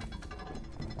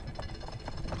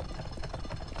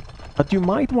 But you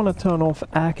might want to turn off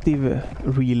active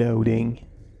reloading.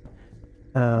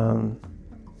 Oh,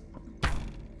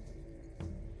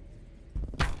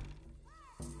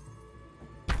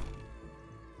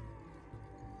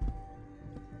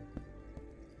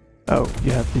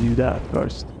 you have to do that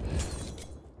first.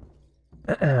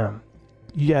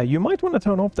 Yeah, you might want to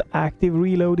turn off the active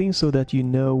reloading so that you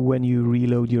know when you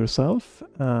reload yourself.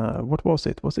 What was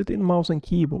it? Was it in mouse and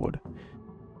keyboard?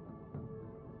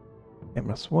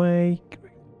 Camera sway.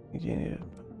 Yeah.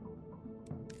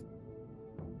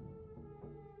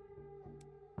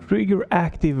 Trigger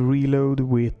active reload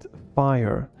with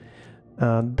fire.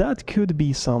 That could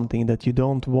be something that you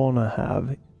don't want to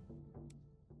have.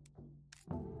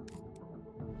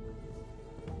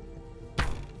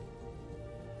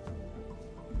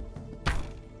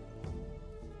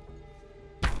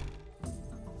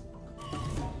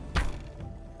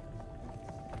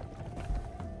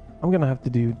 I'm gonna have to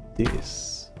do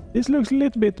this. This looks a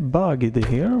little bit bugged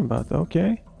here, but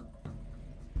okay.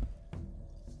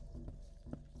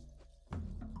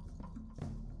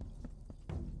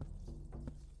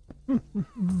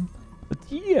 But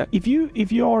yeah, if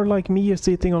you are like me,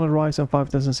 sitting on a Ryzen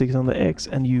 5600X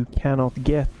and you cannot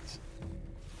get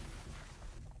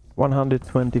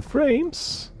 120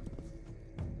 frames,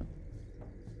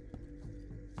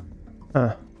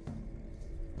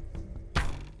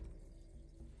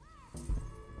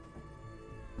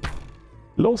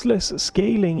 lossless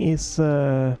scaling is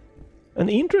an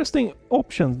interesting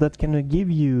option that can give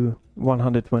you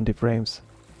 120 frames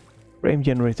frame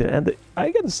generated, and I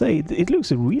gotta say it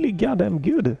looks really goddamn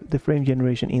good, the frame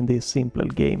generation in this simple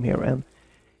game here. And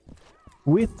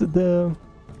with the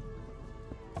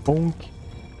bonk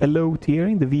low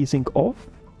tiering, the VSync off,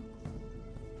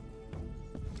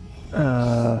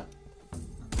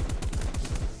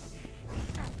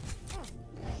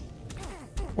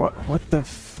 what the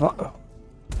fuck?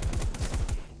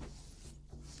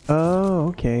 Oh,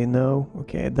 okay, no,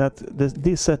 okay,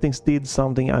 these settings did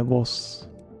something. I was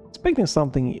expecting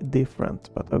something different,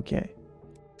 but okay.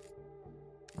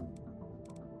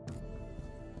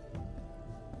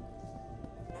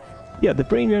 Yeah, the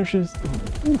frame generation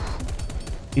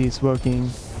is working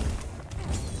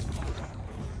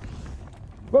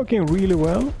really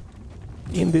well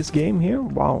in this game here.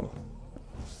 Wow,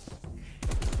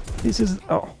 this is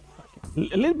a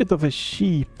little bit of a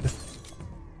cheap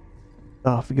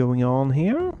stuff going on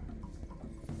here.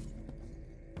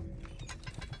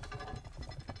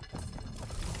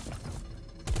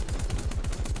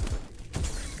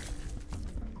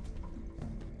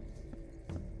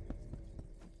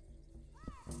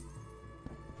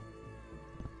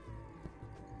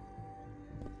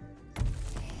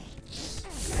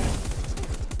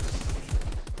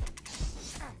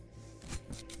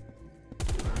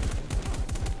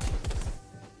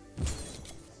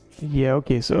 Yeah,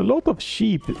 okay, so a lot of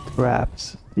sheep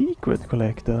traps. Secret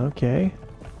collector, okay.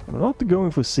 I'm not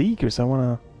going for seekers, I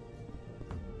wanna...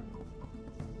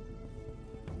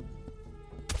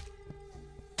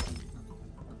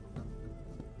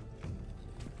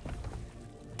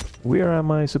 Where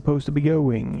am I supposed to be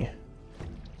going?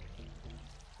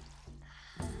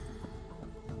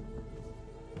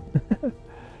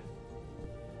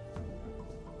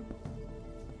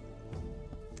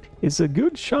 It's a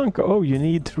good chunk. Oh, you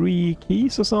need 3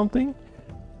 keys or something?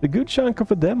 A good chunk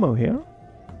of a demo here.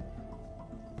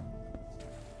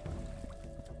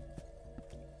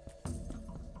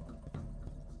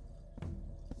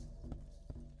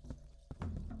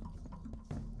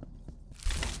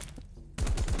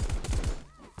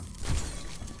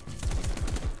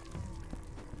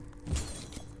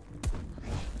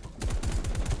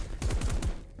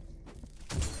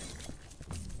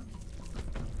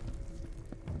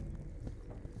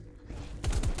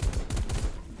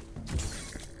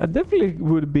 I definitely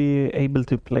would be able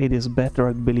to play this better,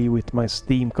 I believe, with my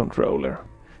Steam controller.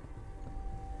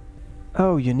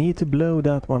 Oh, you need to blow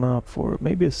that one up for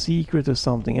maybe a secret or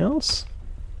something else?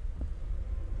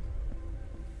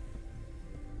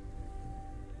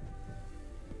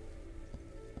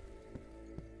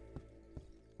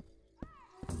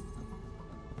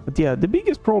 But yeah, the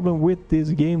biggest problem with this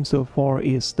game so far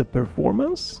is the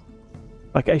performance.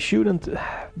 Like I shouldn't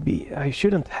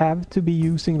have to be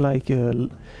using like a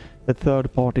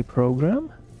third-party program,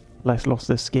 like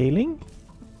lossless scaling,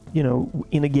 you know,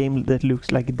 in a game that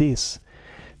looks like this,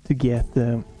 to get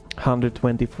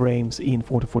 120 frames in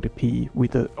 1440p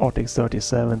with the RTX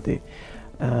 3070.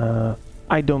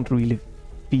 I don't really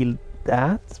feel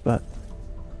that, but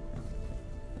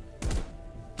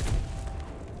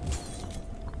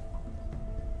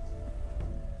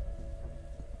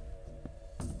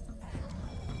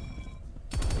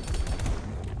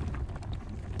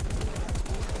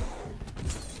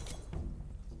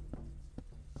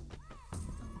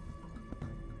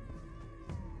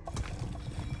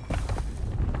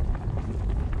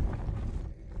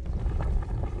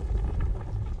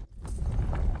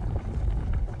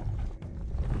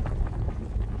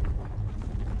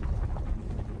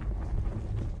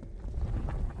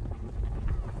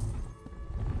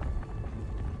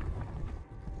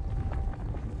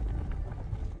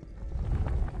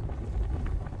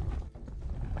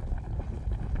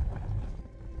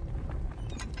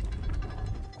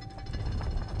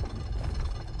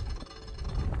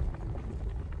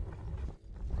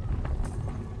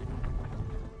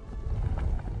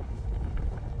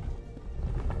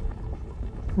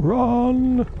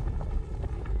run!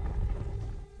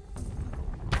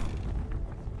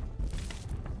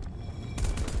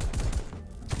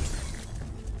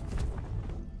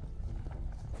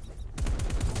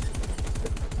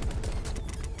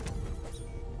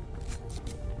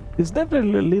 There's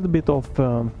definitely a little bit of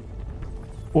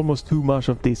almost too much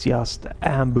of this just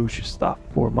ambush stuff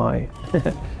for my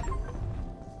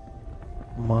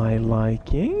my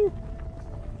liking.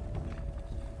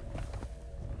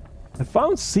 I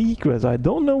found secrets. I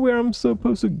don't know where I'm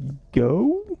supposed to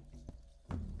go.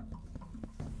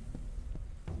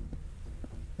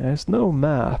 There's no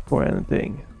map or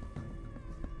anything.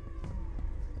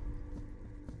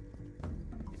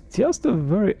 It's just a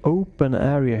very open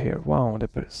area here. Wow, the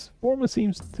performance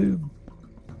seems to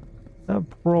have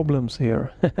problems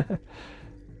here.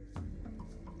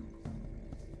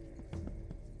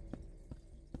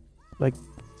 Like,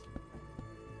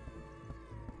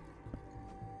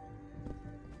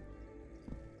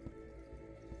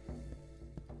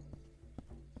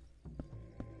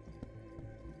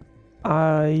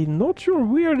 I'm not sure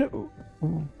where the,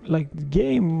 like, the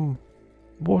game,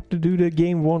 what to do the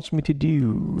game wants me to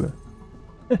do.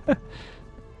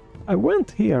 I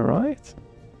went here, right?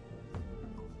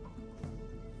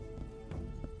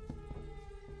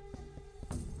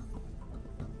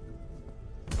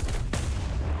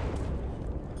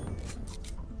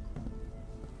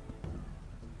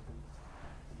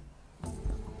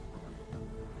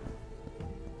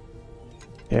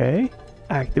 Okay,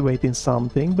 activating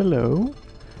something below.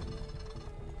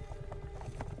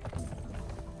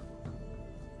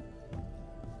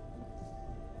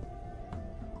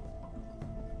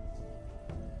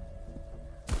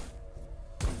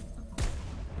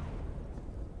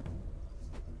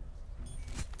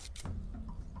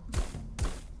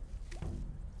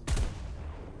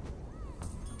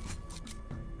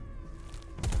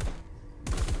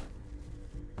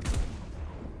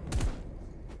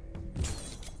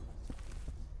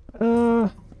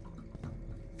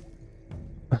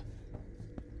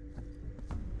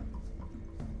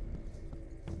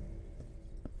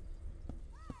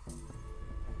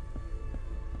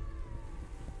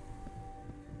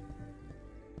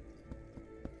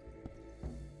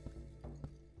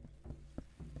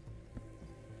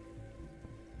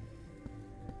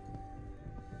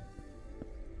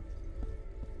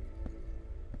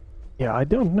 Yeah, I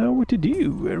don't know what to do,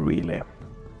 really.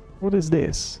 What is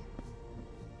this?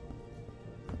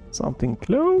 Something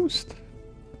closed?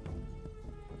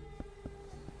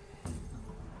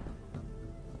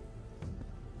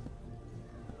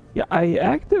 Yeah, I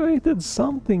activated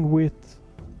something with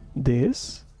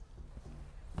this.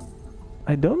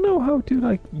 I don't know how to,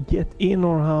 like, get in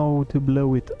or how to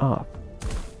blow it up.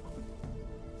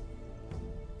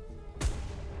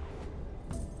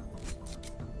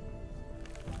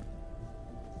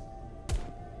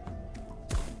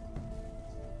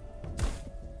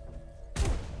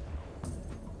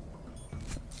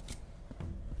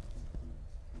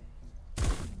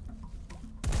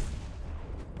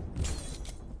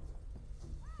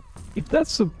 If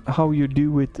that's how you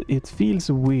do it, it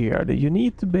feels weird. You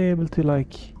need to be able to,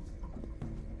 like,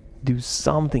 do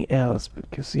something else,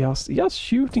 because just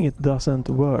shooting it doesn't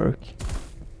work.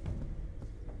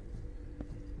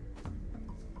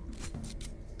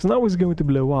 So now it's going to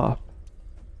blow up.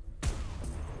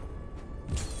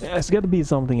 Yeah, it's got to be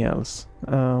something else.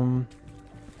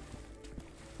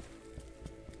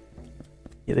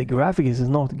 Yeah, the graphics is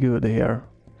not good here.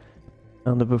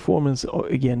 And the performance,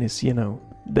 again, is, you know,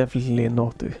 definitely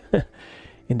not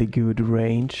in the good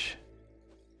range.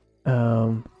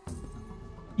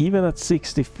 Even at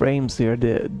 60 frames here,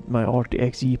 my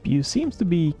RTX GPU seems to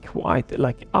be quite,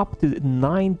 like, up to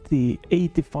 90,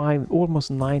 85,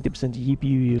 almost 90%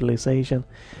 GPU utilization.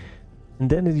 And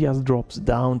then it just drops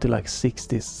down to like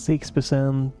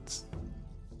 66%.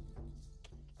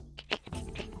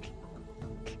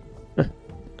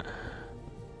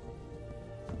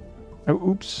 Oh,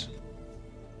 oops.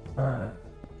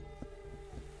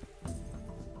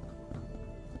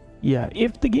 Yeah,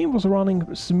 if the game was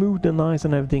running smooth and nice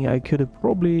and everything, I could have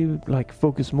probably like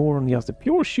focused more on just the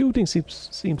pure shooting.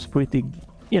 Seems pretty,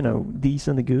 you know,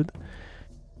 decent and good.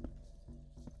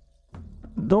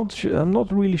 I'm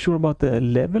not really sure about the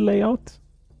level layout.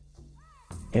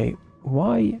 Okay,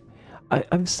 why?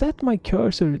 I've set my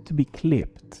cursor to be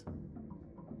clipped.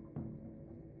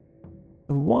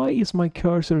 Why is my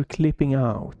cursor clipping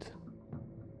out?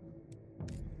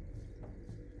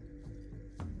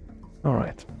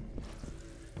 Alright.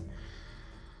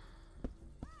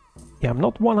 Yeah, I'm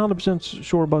not 100%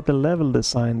 sure about the level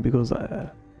design, because I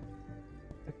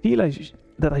feel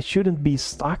that I shouldn't be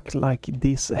stuck like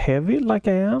this heavy like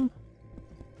I am.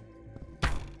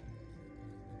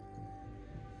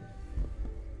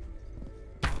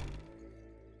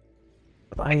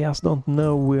 But I just don't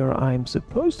know where I'm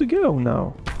supposed to go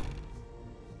now.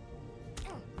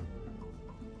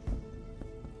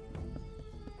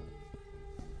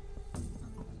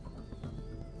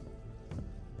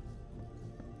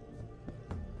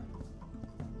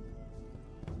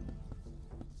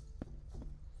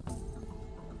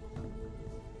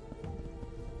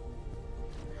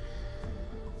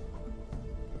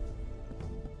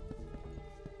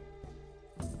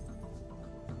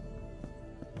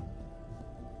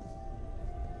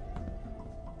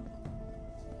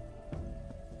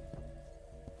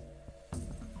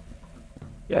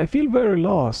 Yeah, I feel very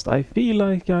lost. I feel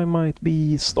like I might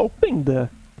be stopping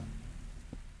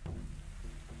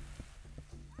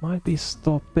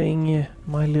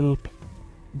my little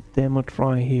demo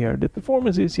try here. The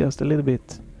performance is just a little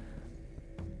bit...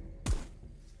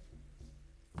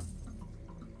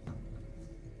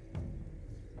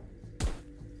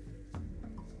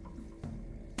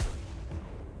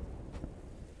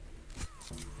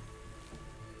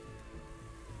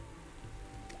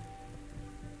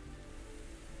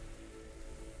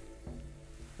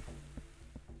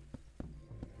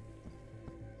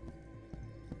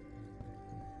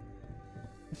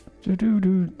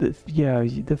 Yeah,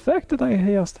 the fact that I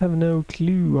just have no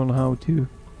clue on how to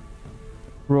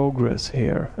progress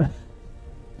here.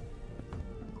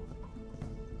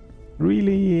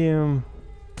 Really,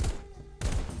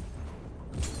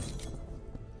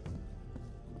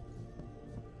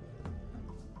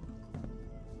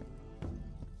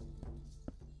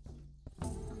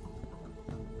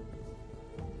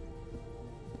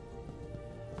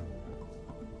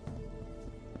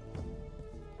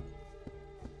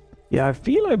 yeah, I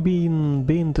feel I've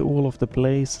been to all of the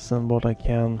places and what I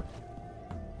can.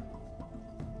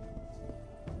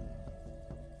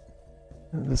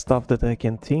 The stuff that I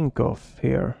can think of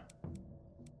here.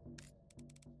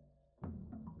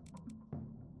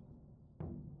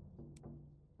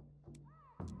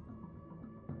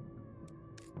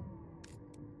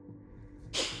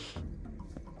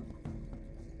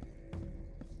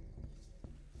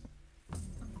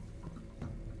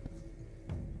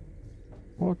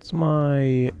 What's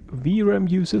my VRAM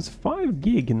uses 5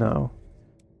 gig now?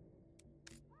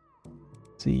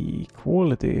 Let's see,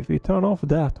 quality. If we turn off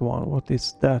that one, what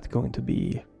is that going to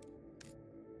be?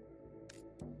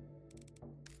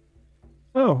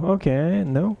 Oh, okay,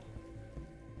 no.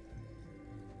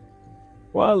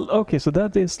 Well, okay, so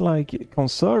that is like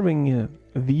conserving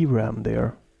VRAM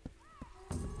there.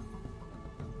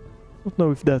 Don't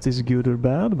know if that is good or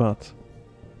bad, but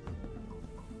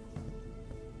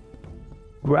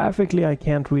graphically I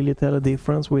can't really tell a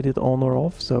difference with it on or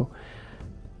off, so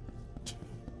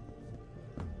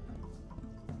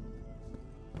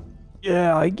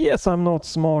yeah, I guess I'm not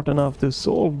smart enough to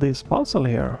solve this puzzle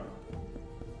here.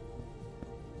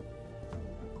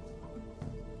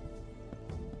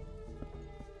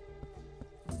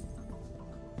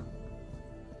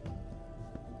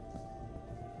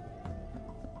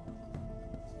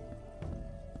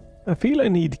 I feel I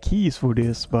need keys for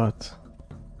this, but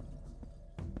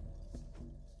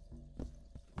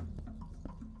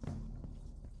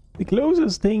the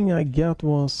closest thing I got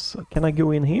was... Can I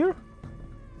go in here?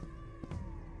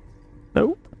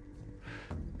 Nope.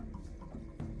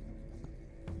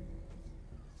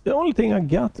 The only thing I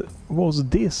got was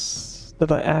this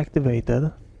that I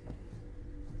activated.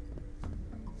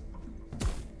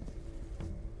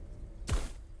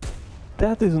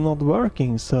 That is not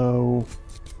working, so...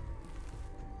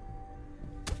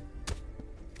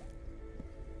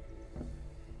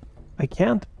 I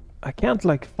can't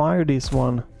like fire this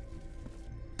one.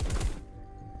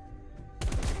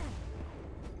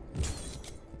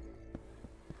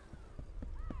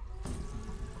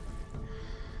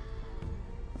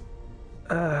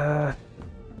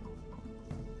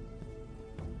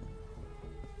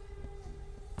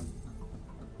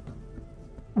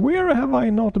 Where have I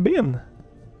not been?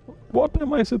 What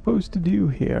am I supposed to do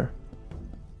here?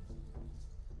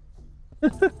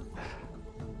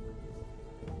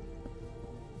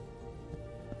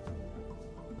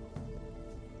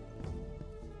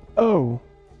 Oh.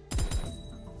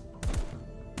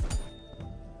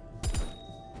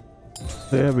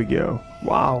 There we go.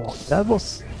 Wow, that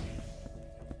was...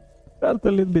 felt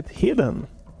a little bit hidden.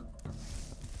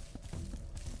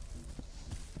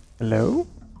 Hello?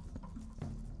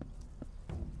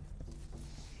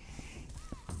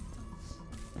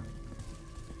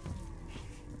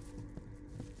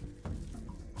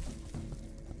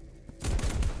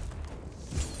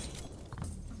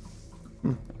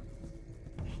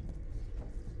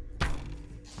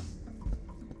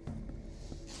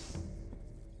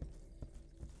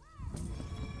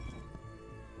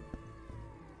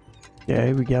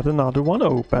 Okay, we got another one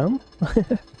open.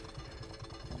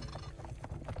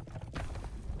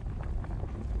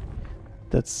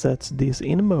 That sets this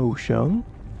in motion.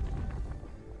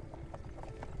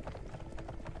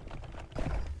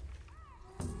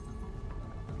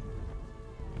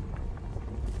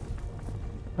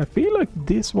 I feel like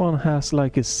this one has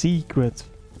like a secret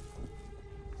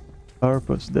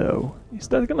purpose though. Is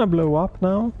that gonna blow up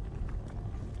now?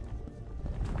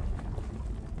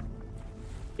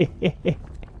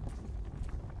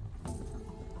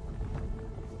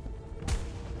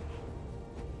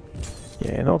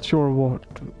 Yeah, not sure what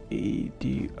we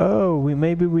do. Oh,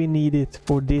 maybe we need it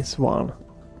for this one.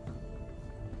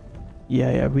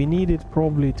 Yeah, we need it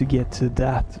probably to get to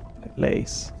that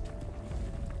place.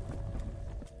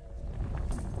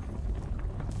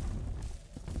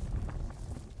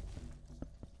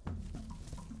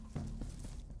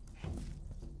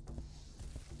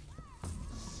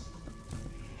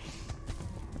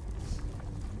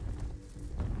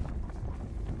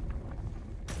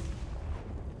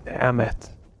 Damn it.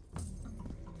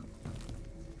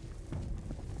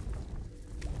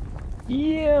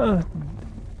 Yeah,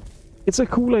 it's a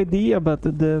cool idea, but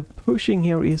the pushing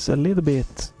here is a little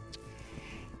bit...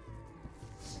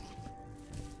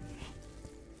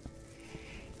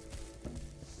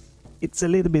 It's a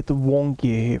little bit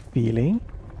wonky feeling.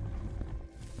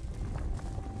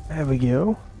 There we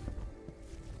go.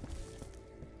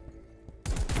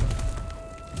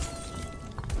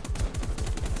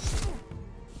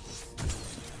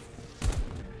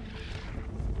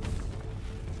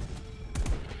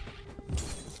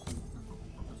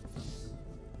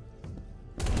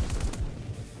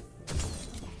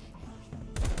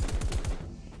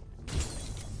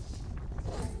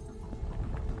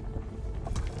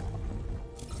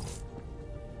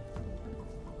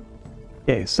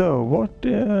 Okay, so what...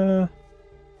 Did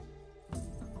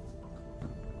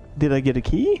I get a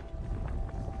key?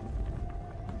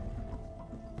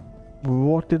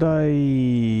 What did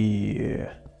I...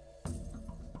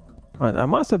 Right, I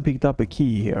must have picked up a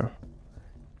key here.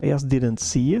 I just didn't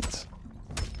see it.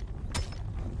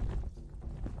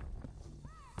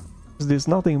 There's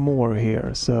nothing more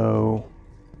here, so...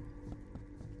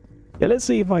 Yeah, let's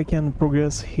see if I can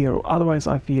progress here. Otherwise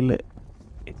I feel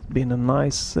it's been a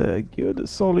nice, good,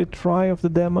 solid try of the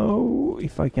demo.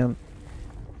 If I can...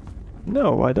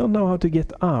 No, I don't know how to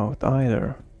get out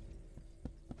either.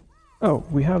 Oh,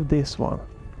 we have this one.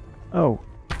 Oh.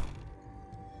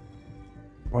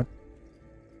 What?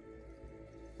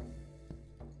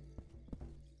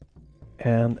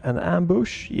 And an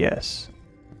ambush? Yes.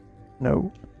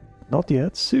 No. Not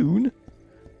yet. Soon.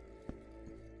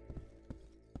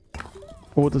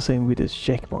 Or the same with this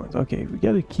checkpoint. Okay, we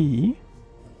got a key.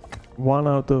 1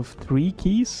 out of 3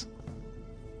 keys.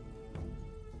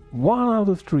 1 out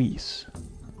of 3s.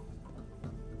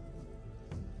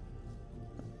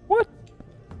 What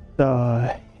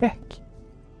the heck?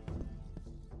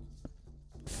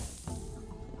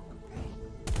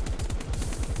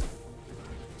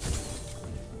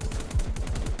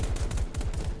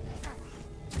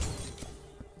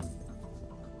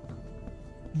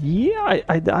 Yeah,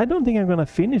 I don't think I'm gonna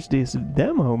finish this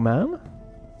demo, man.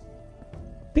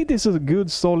 I think this is a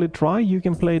good solid try. You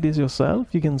can play this yourself.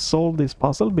 You can solve this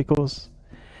puzzle because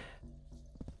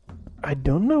I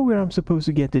don't know where I'm supposed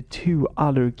to get the 2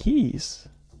 other keys.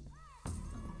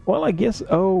 Well, I guess...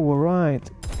 Oh, right.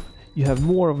 You have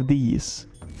more of these.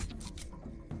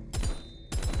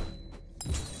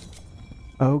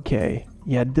 Okay.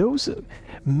 Yeah, those...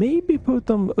 Maybe put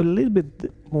them a little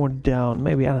bit more down.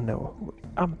 Maybe, I don't know.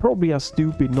 I'm probably as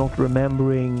stupid not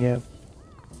remembering...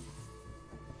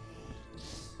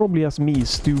 probably as me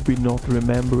stupid not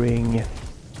remembering...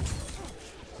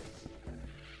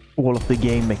 all of the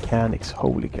game mechanics.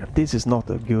 Holy crap. This is not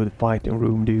a good fighting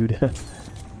room, dude.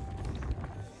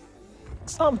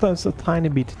 Sometimes a tiny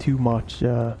bit too much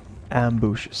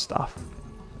ambush stuff.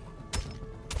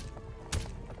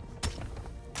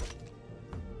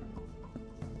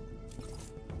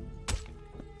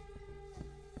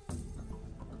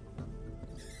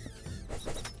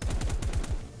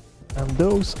 And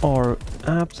those are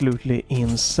absolutely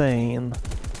insane.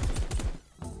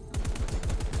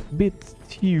 Bit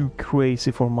too crazy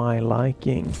for my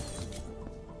liking.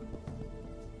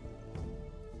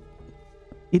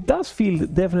 It does feel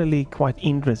definitely quite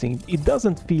interesting. It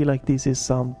doesn't feel like this is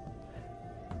some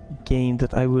game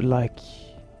that I would like...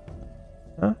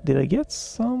 Huh? Did I get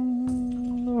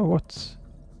some... or what?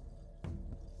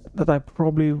 That I'm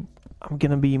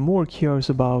gonna be more curious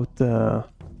about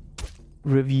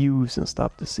reviews and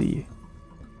stuff to see.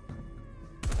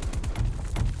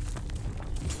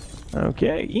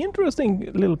 Okay,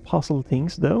 interesting little puzzle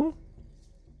things though.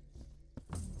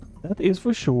 That is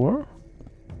for sure.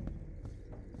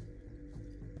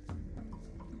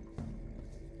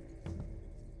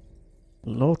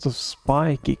 Lots of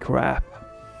spiky crap.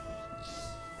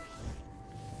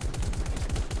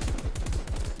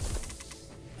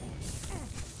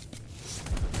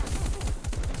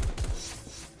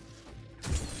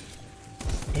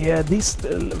 Yeah, this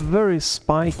very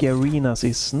spiky arenas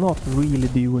is not really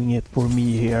doing it for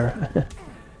me here.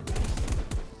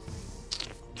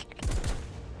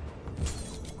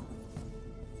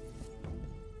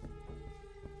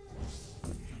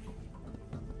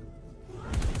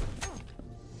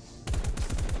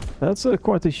 That's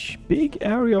quite a big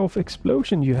area of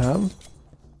explosion you have.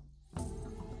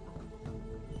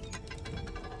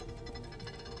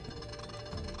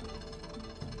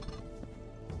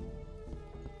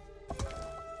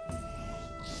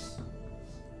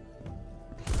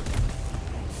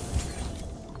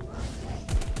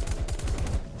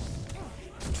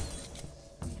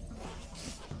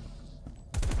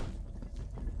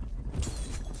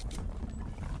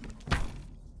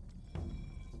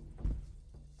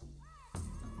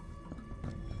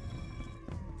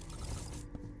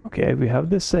 Okay, we have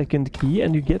the second key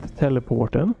and you get the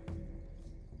teleporter.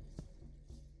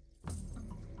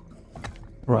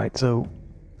 Right, so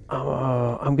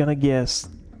I'm gonna guess...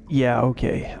 Yeah,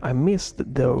 okay, I missed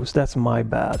those, that's my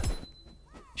bad.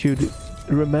 Should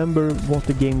remember what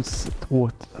the games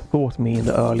taught me in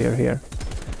the earlier here.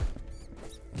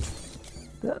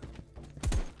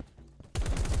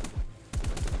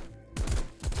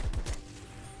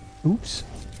 Oops.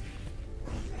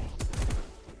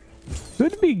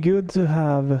 Could be good to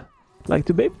have, like,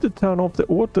 to be able to turn off the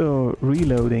auto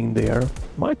reloading there.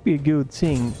 Might be a good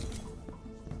thing.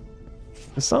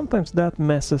 Sometimes that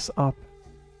messes up.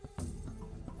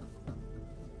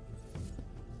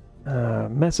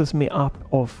 Messes me up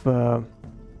of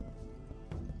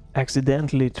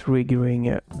accidentally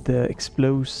triggering the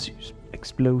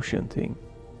explosion thing.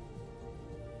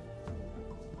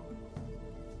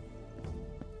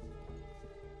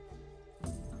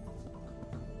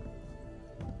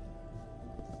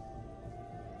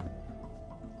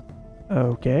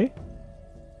 Okay.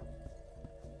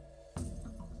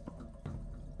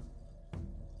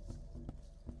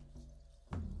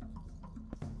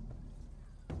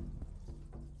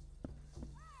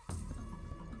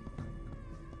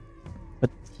 But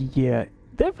yeah,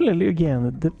 definitely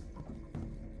again the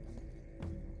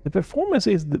performance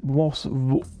was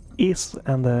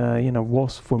and you know,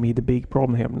 was for me the big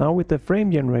problem here. Now with the frame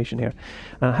generation here,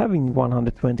 having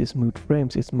 120 smooth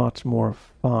frames is much more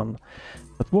fun.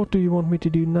 But what do you want me to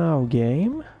do now,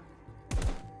 game?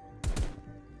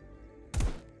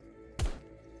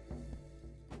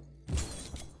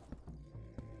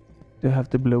 Do I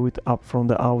have to blow it up from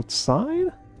the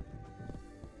outside?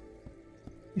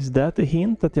 Is that a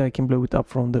hint that I can blow it up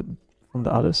from the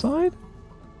other side?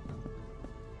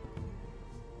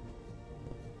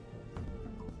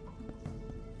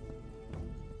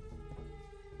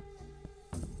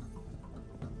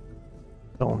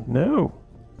 Don't know.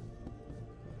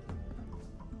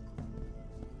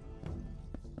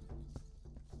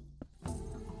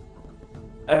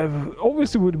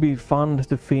 Obviously would be fun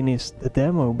to finish the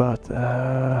demo, but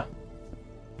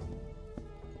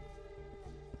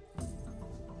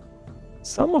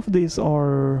Some of these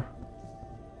are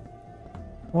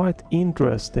quite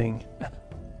interesting.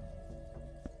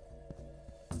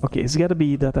 Okay, it's gotta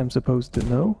be that I'm supposed to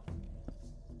know.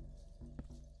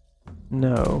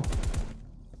 No.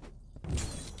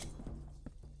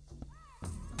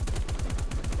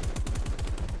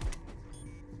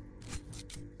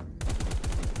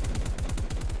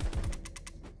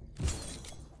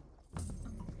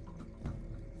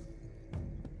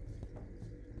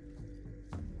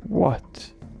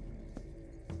 What?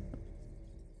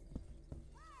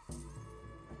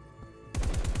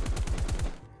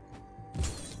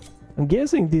 I'm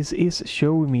guessing this is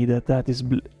showing me that that's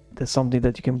something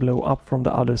that you can blow up from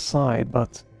the other side,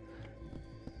 but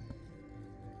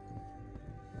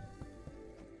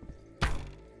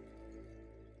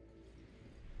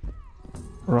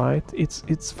right,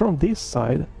 it's from this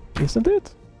side, isn't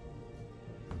it?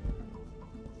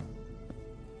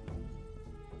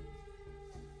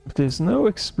 But there's no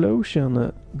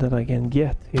explosion that I can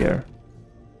get here.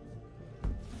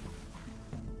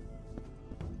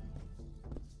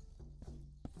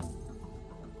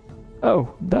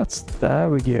 Oh, there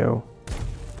we go.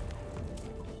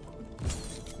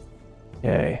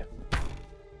 Okay.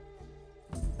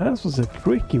 That was a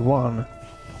tricky one.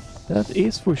 That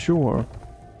is for sure.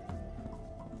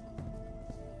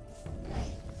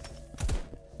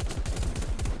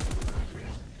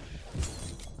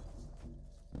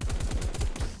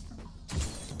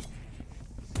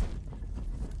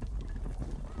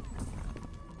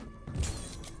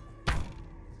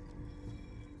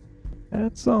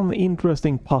 That's some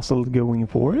interesting puzzle going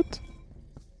for it.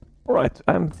 Alright,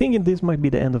 I'm thinking this might be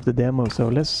the end of the demo, so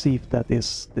let's see if that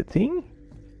is the thing.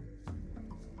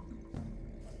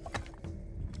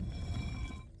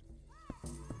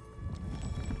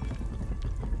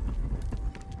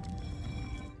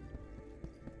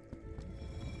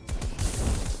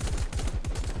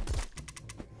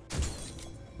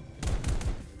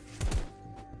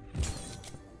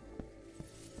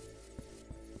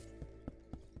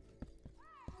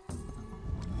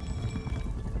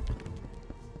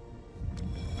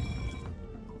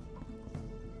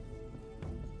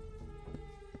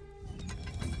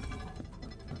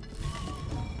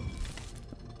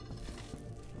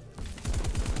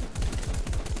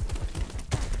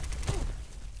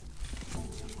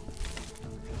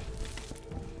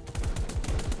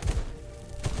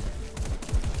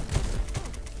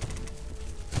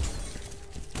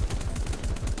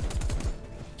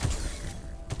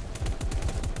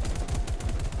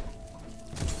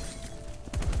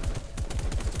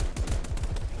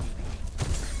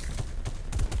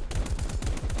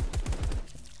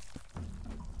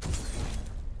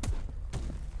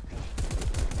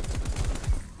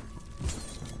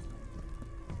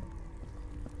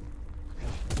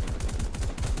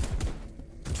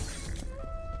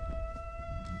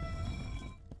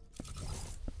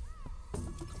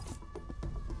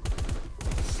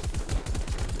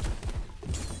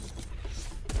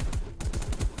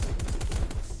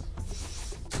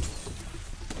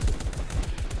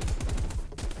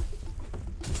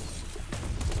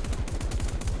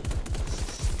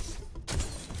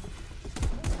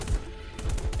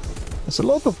 There's a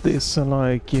lot of this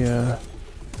like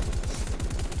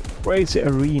crazy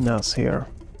arenas here.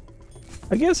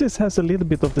 I guess it has a little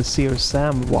bit of the Sear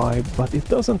Sam vibe, but it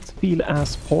doesn't feel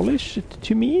as polished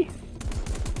to me.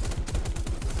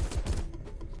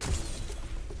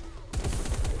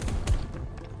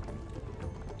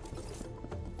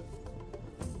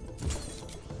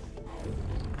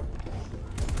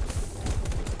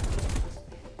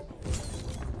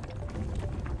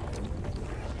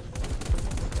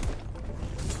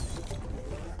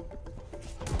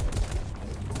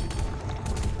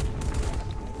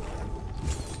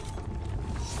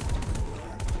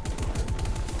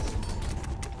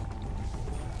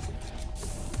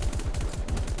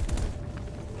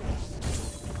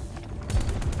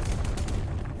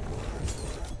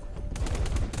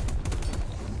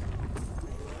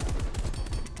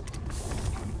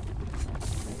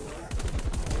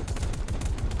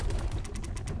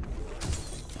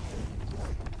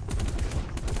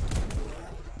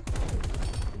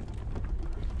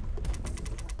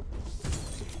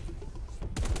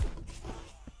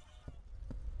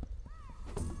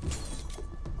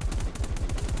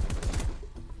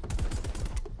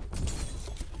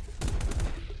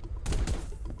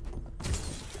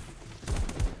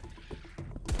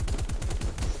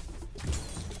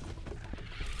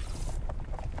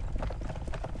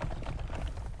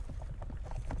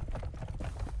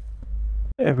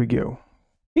 There we go.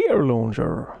 Gear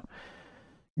launcher.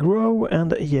 Grow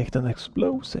and eject an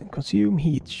explosive. Consume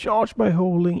heat. Charge by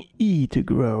holding E to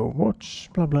grow. Watch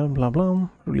blah blah blah blah.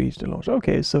 Release the launcher.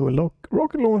 Okay, so a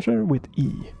rocket launcher with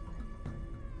E.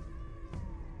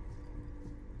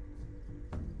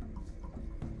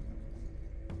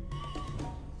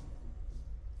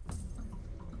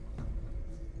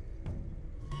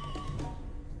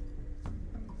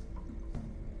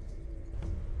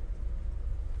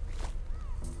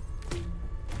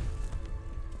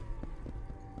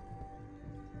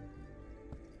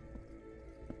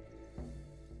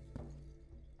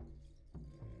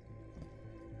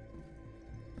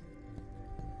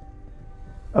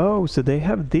 Oh, so they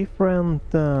have different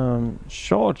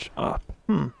charge up.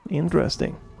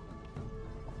 Interesting.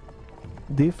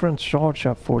 Different charge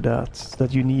up for that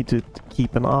you need to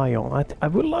keep an eye on. I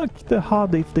would like the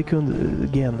HUD if they could,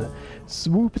 again,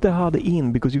 swoop the HUD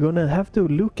in, because you're gonna have to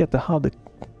look at the HUD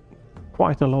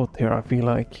quite a lot here, I feel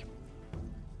like.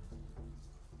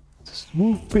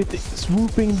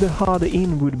 Swooping the HUD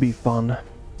in would be fun.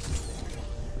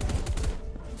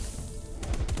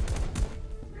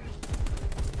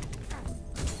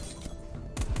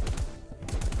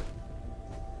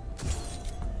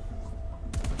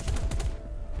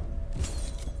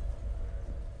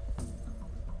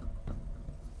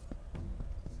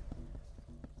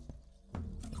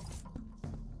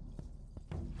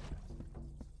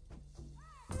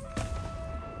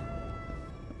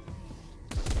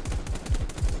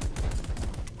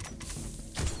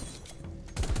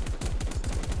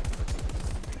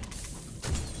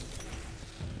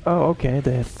 Oh, okay,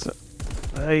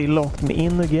 they locked me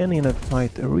in again in a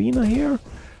fight arena here.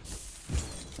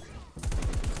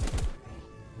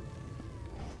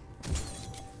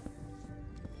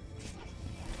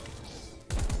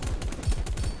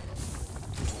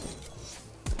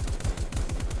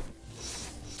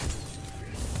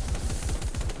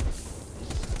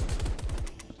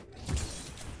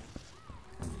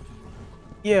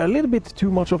 Yeah, a little bit too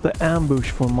much of the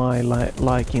ambush for my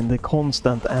liking, the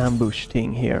constant ambush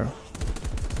thing here.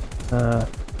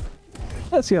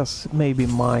 That's just maybe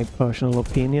my personal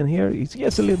opinion here. It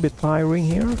gets a little bit tiring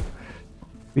here,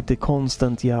 with the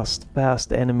constant just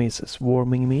fast enemies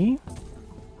swarming me.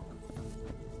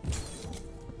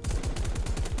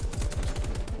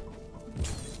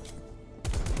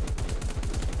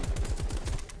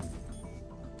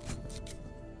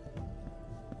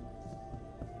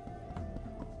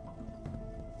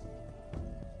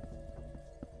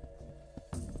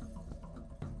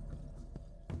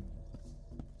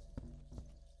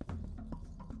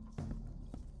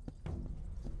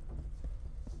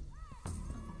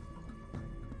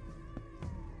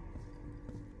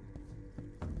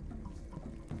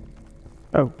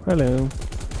 Oh, hello.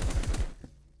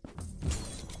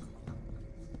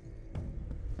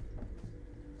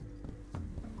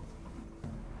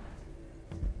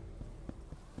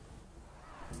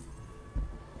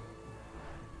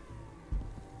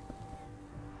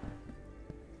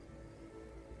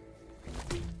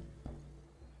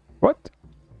 What?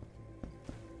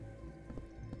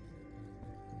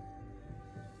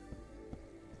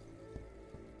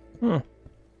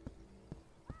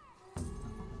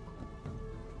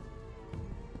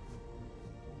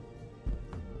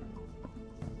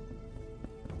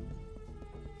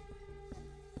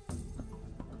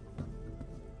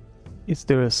 Is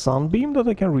there a sunbeam that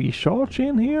I can recharge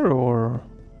in here, or...?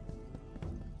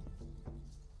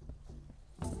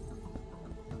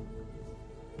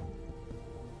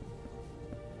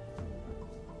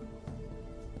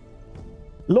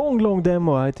 Long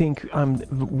demo. I think I'm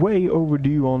way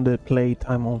overdue on the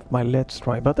playtime of my Let's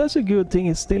Try, but that's a good thing.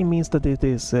 It still means that it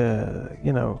is,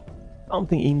 you know,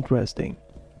 something interesting.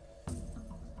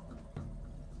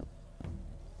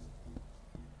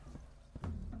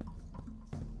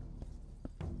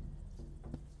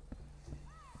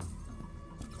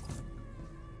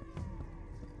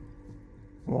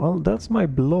 Well, that's my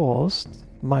blast.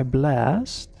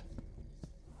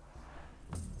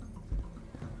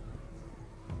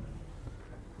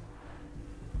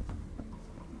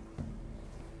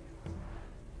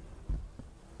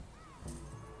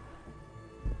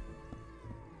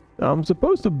 I'm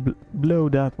supposed to blow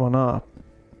that one up.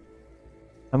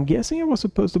 I'm guessing I was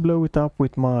supposed to blow it up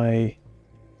with my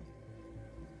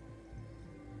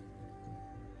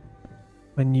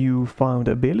newfound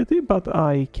ability, but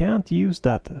I can't use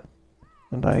that.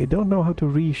 And I don't know how to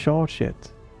recharge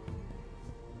it.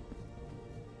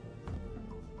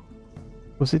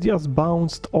 Was it just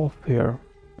bounced off here?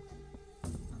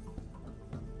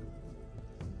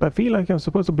 I feel like I'm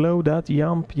supposed to blow that,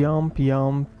 jump,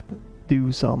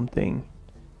 do something.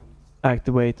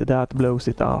 Activate that, blows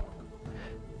it up.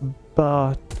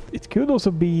 But it could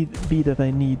also be that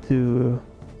I need to...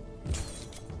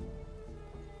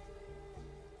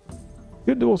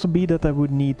 Could also be that I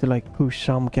would need to like push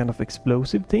some kind of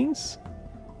explosive things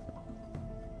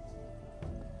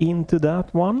into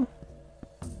that one.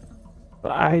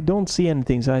 But I don't see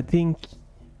anything, so I think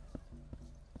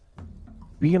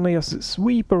we're gonna just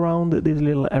sweep around this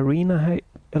little arena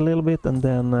a little bit, and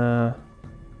then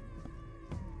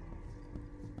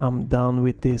I'm done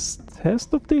with this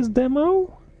test of this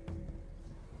demo.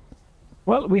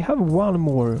 Well, we have one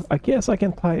more. I guess I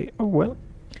can oh well.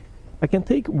 I can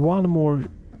take one more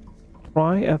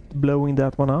try at blowing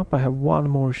that one up. I have one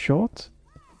more shot.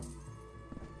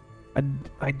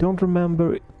 I don't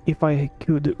remember if I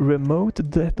could remote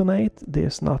detonate.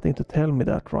 There's nothing to tell me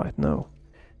that right now.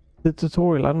 The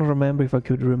tutorial, I don't remember if I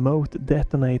could remote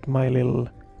detonate my little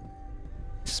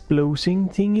exploding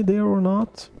thingy there or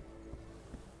not.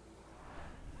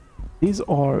 These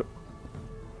are...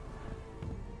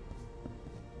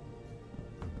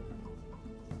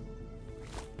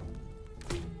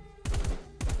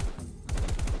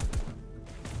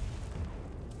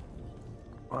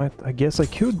 Right, I guess I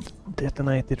could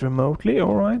detonate it remotely,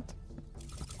 alright.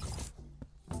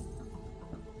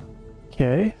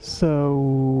 Okay, so...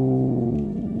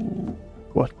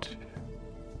 what?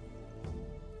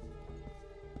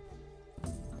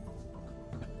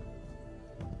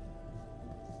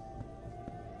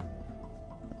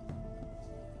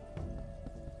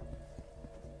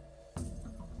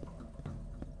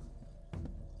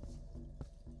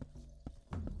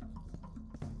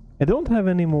 I don't have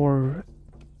any more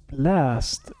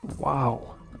blast.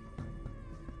 Wow.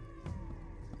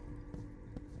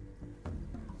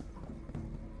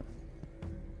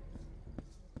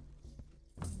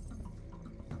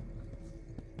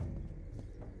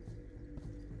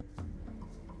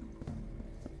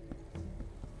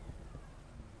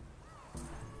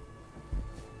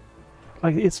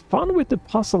 Like, it's fun with the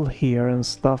puzzle here and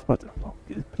stuff, but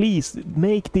please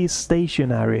make this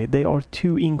stationary. They are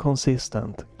too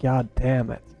inconsistent. God damn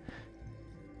it.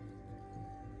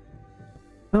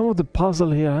 Some of the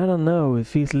puzzle here, I don't know, it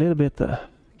feels a little bit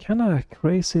kind of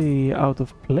crazy out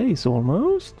of place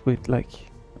almost, with like...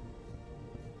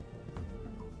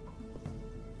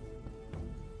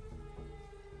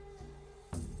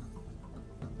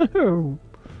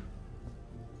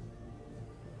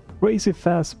 crazy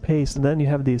fast pace, and then you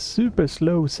have this super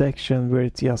slow section where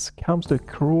it just comes to a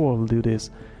crawl, do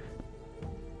this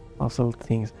puzzle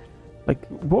things. Like,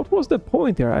 what was the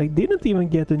point here? I didn't even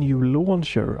get a new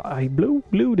launcher. I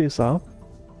blew this up.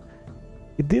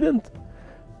 It didn't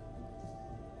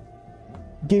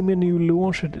give me a new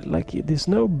launcher. Like, there's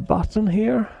no button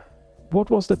here. What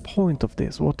was the point of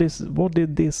this? What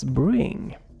did this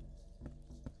bring?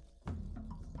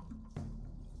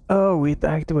 Oh, it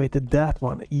activated that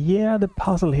one. Yeah, the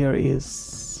puzzle here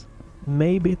is...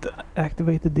 maybe it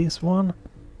activated this one.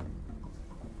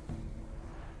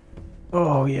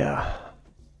 Oh, yeah.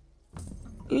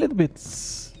 A little bit...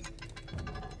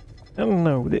 I don't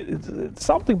know.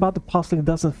 Something about the puzzling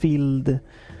doesn't feel that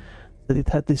it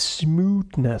had the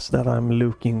smoothness that I'm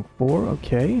looking for.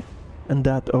 Okay. And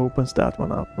that opens that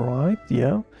one up, right?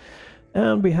 Yeah.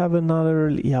 And we have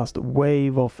another just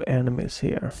wave of enemies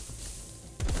here.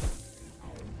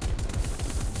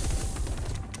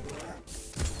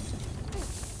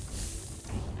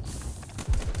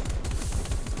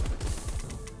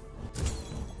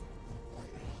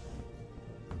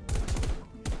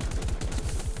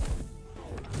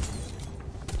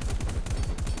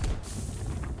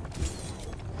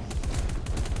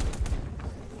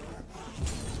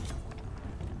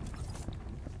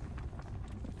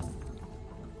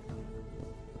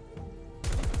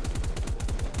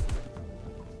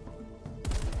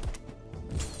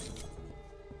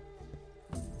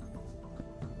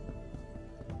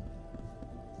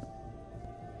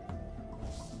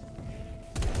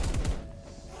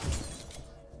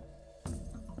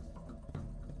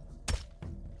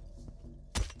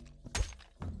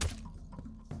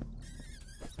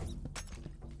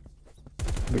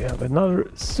 We have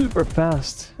another super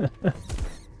fast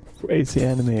crazy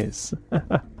enemies.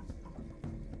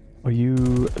 Are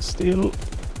you still?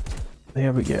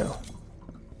 There we go.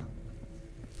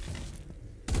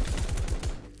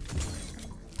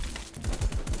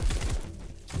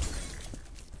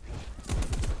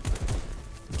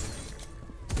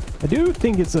 I do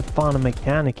think it's a fun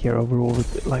mechanic here overall,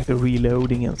 with like the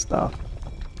reloading and stuff.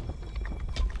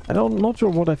 Not sure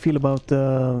what I feel about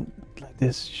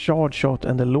this shard shot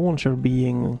and the launcher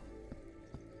being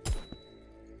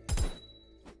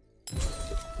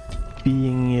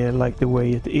like the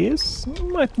way it is.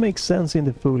 Might make sense in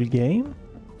the full game.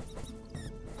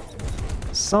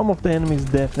 some of the enemies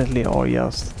definitely are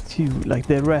just too, like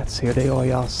the rats here, they are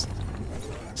just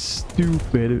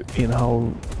stupid in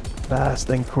how fast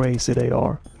and crazy they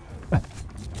are.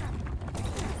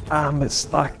 I'm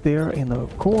stuck there in a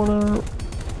corner.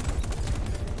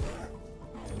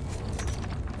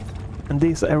 And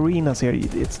these arenas here,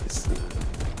 it's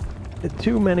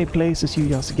too many places you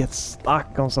just get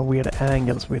stuck on some weird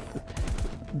angles with.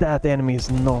 That enemy is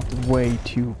not way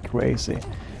too crazy.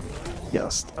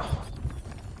 Just...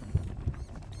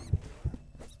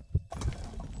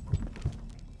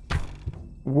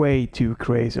 way too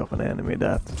crazy of an enemy.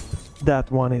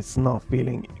 That one is not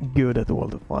feeling good at all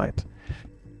to fight.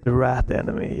 The rat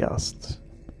enemy, just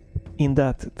in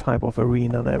that type of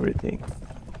arena and everything.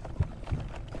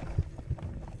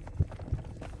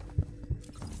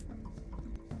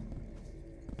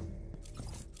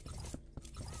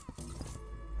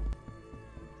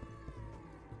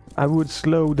 I would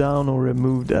slow down or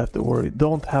remove that, or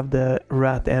don't have the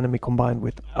rat enemy combined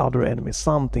with other enemies,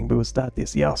 something, because that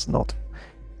is just not...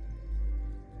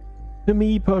 To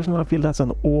me personally, I feel that's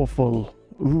an awful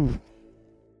one.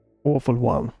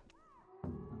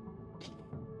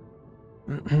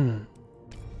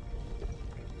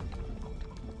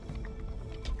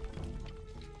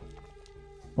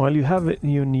 While you have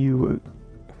your new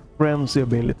frenzy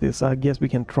abilities, I guess we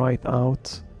can try it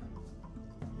out.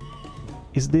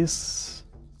 Is this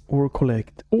or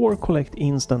collect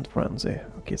instant frenzy?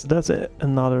 Okay, so that's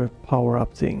another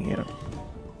power-up thing here.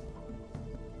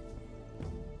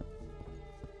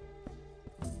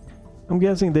 I'm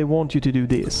guessing they want you to do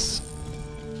this.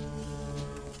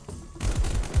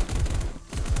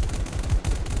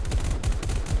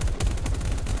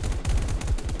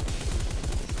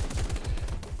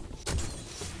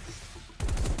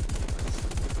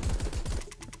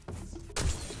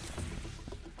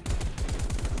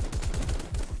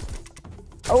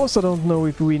 I also don't know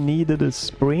if we needed a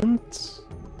sprint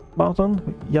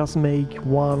button. Just make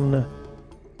one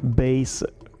base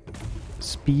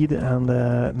speed and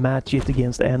match it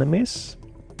against enemies.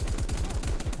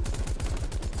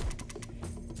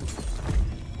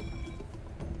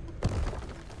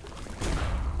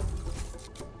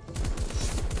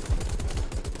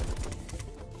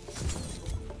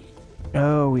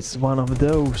 Oh, it's one of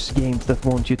those games that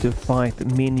want you to fight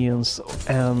minions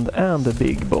and the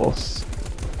big boss.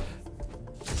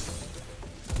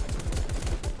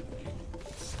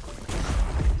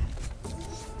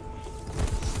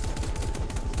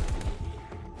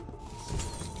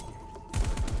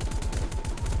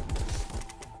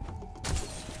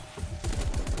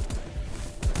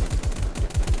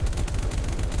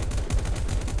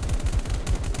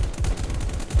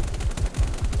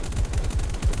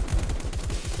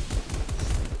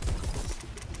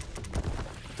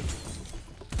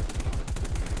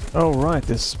 Oh right,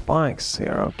 the spikes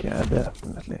here, okay,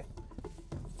 definitely.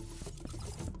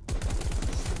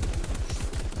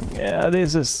 Yeah,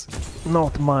 this is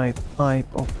not my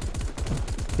type of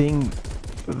thing.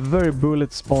 Very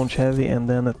bullet sponge heavy and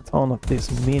then a ton of these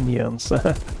minions.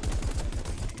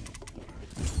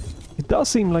 It does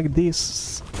seem like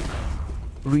this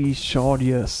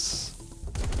recharges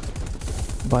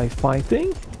by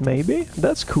fighting, maybe?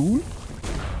 That's cool.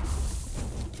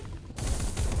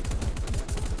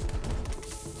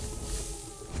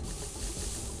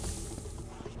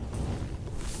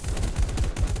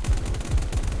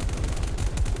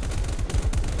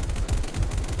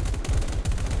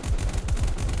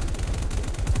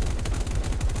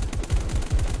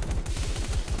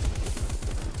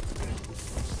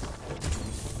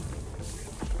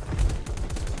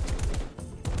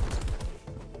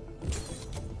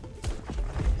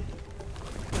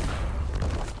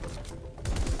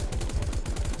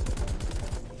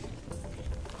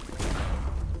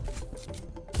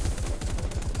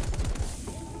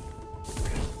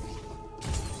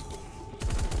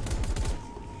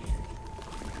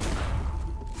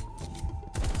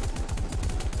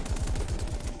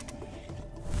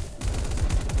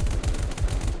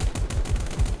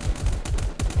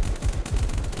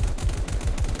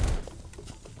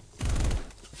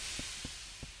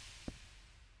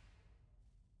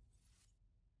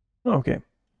 Okay.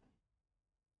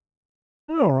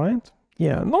 Alright.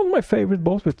 Yeah, not my favorite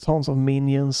boss with tons of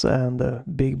minions and a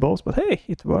big boss, but hey,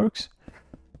 it works.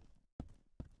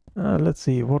 Let's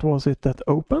see, what was it that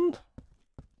opened?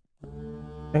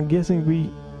 I'm guessing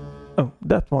we... Oh,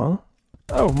 that one.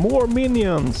 Oh, more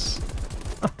minions!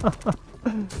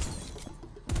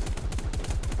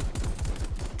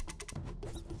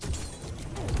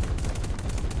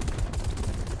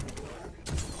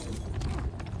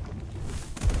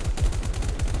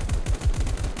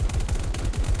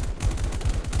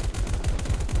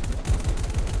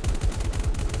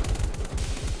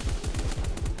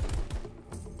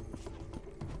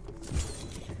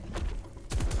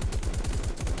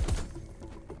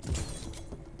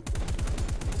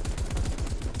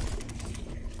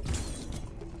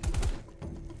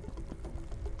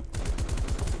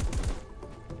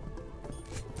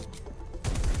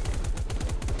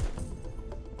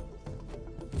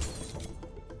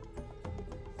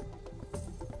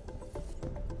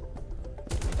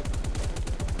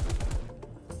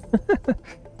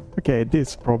 Okay,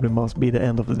 this probably must be the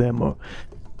end of the demo.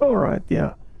 Alright,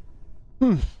 yeah.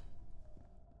 Let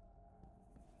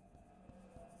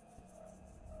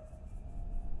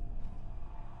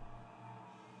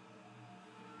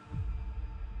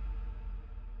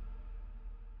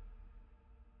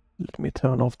me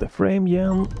turn off the frame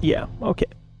again. Yeah, okay.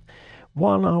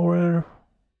 1 hour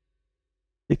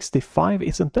 65,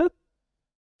 isn't that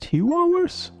 2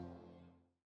 hours?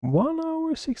 1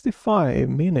 hour 65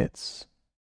 minutes.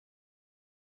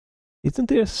 Isn't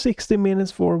there 60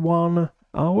 minutes for 1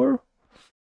 hour?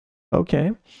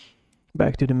 Okay,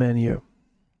 back to the menu.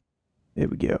 There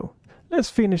we go. Let's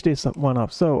finish this one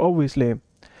up. So obviously,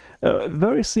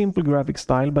 very simple graphic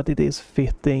style, but it is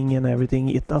fitting and everything.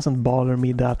 It doesn't bother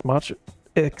me that much,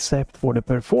 except for the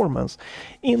performance.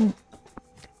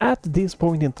 At this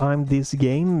point in time, this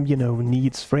game, you know,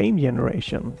 needs frame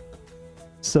generation.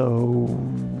 So,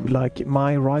 like,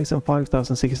 my Ryzen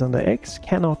 5600X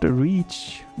cannot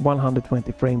reach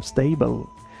 120 frames stable.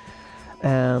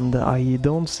 And I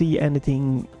don't see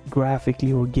anything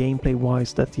graphically or gameplay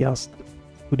wise that just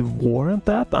would warrant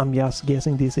that. I'm just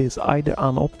guessing this is either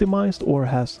unoptimized or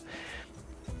has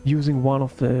using one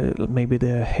of the maybe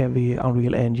the heavy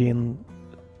Unreal Engine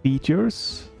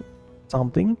features,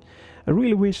 something. I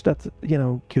really wish that, you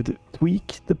know, could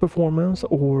tweak the performance,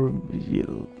 or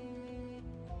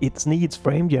it needs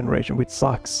frame generation, which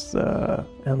sucks,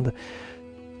 and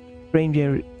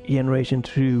frame generation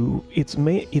through it's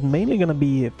mainly gonna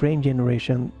be a frame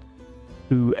generation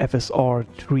through FSR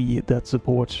 3 that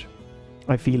supports,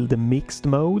 I feel, the mixed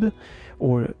mode,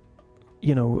 or,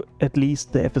 you know, at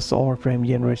least the FSR frame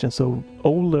generation. So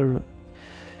older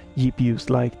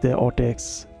GPUs like the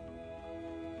RTX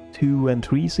 2 and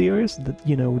 3 series that,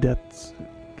 you know, that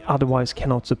otherwise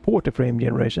cannot support the frame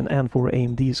generation, and for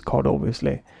AMD's card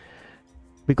obviously,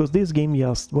 because this game,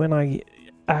 just when I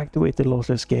activate the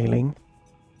lossless scaling,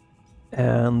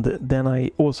 and then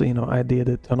I also, you know, I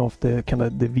did turn off the kind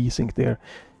of the VSync there,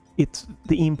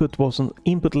 the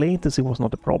input latency was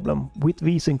not a problem. With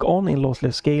VSync on in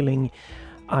lossless scaling,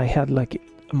 I had like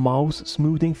a mouse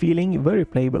smoothing feeling, very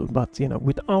playable, but, you know,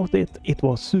 without it, it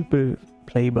was super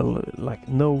playable, like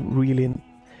no really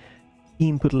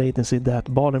input latency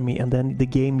that bothered me. And then the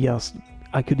game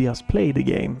I could just play the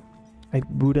game. I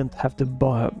wouldn't have to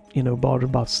bother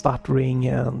about stuttering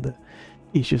and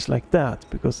issues like that,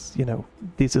 because, you know,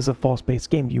 this is a fast-paced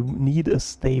game. You need a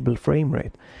stable frame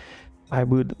rate. I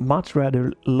would much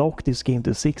rather lock this game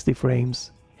to 60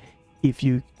 frames if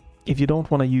you don't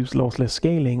want to use lossless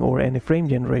scaling or any frame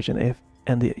generation,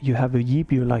 and you have a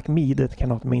GPU like me that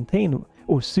cannot maintain,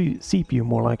 or CPU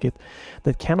more like it,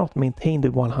 that cannot maintain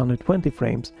the 120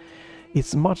 frames.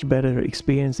 It's much better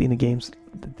experience in the games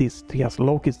this to just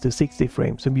lock it to 60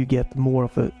 frames, so you get more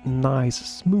of a nice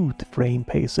smooth frame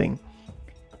pacing.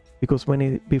 Because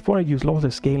before I used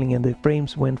lossless scaling and the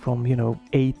frames went from, you know,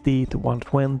 80 to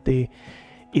 120,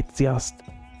 it's just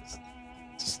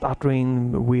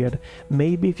stuttering weird.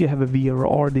 Maybe if you have a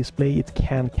VRR display it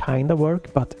can kinda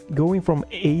work, but going from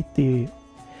 80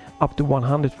 up to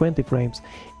 120 frames,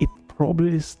 it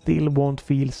probably still won't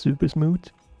feel super smooth.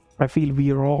 I feel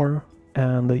VRR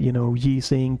and, you know,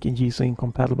 G-Sync and G-Sync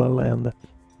compatible and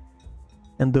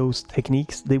those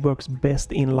techniques, they works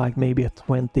best in like maybe a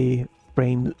 20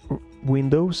 frame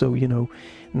window, so, you know,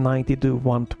 90 to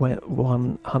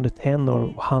 110 or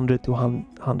 100 to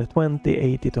 120,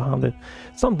 80 to 100,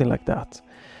 something like that.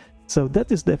 So that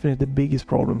is definitely the biggest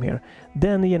problem here.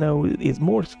 Then, you know, it's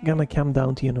more gonna come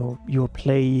down to, you know, your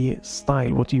play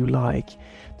style, what you like.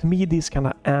 To me, this kind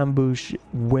of ambush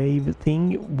wave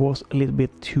thing was a little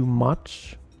bit too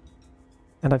much,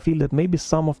 and I feel that maybe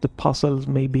some of the puzzles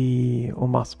maybe, or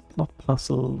not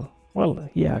puzzle, well,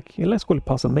 yeah, let's call it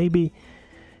puzzle, maybe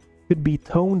could be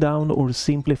toned down or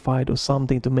simplified or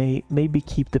something to maybe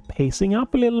keep the pacing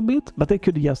up a little bit. But it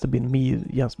could just have been me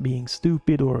just being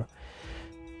stupid or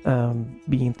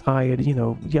being tired, you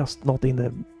know, just not in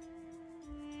the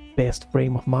best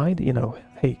frame of mind, you know,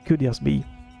 hey, could just be.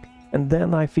 And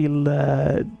then I feel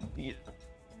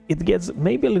it gets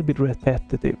maybe a little bit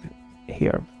repetitive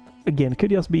here. Again,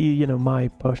 could just be, you know, my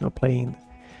personal playing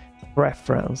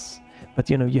preference. But,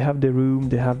 you know, you have the room,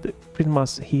 they have pretty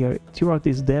much here throughout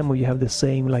this demo you have the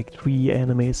same like 4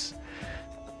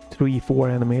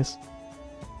 enemies,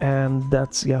 and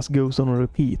that just goes on a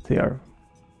repeat here.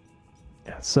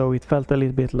 So it felt a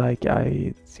little bit like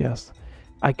I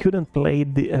couldn't play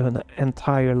an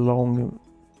entire long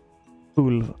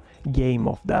full game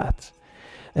of that.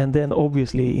 And then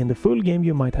obviously in the full game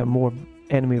you might have more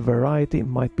enemy variety,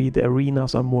 might be the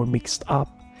arenas are more mixed up,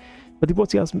 But it was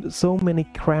just so many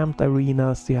cramped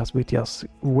arenas, just with just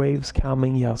waves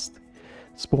coming, just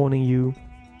spawning you.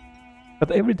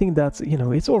 But everything that's, you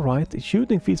know, it's alright. The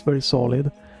shooting feels very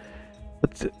solid.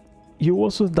 But you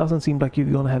also doesn't seem like you're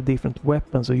gonna have different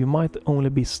weapons, so you might only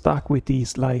be stuck with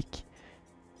these like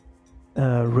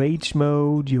rage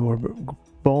mode, your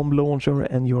bomb launcher,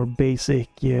 and your basic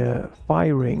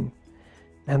firing.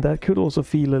 And that could also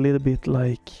feel a little bit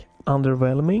like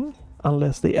underwhelming,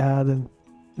 unless they add,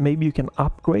 maybe you can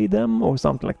upgrade them or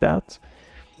something like that.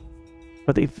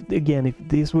 But if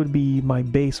this would be my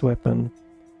base weapon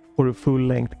for a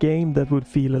full-length game, that would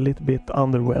feel a little bit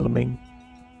underwhelming.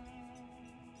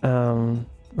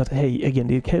 But hey, again,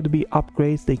 it could be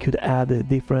upgrades. They could add a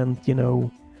different, you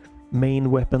know,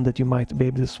 main weapon that you might be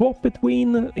able to swap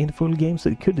between in full game, so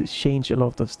it could change a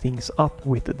lot of things up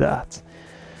with that.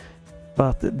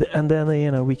 But and then,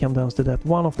 you know, we come down to that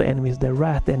one of the enemies, the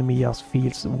rat enemy, just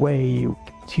feels way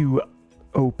too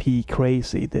OP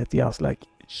crazy, that just like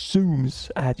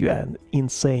zooms at you at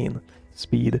insane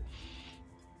speed.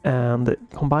 And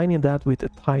combining that with the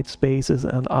tight spaces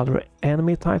and other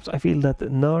enemy types, I feel that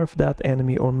nerf that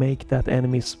enemy or make that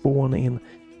enemy spawn in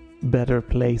better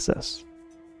places.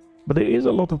 But there is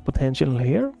a lot of potential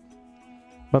here,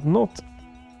 but not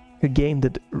a game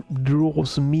that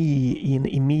draws me in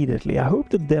immediately. I hope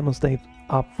the demo stays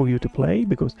up for you to play,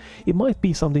 because it might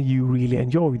be something you really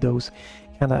enjoy, those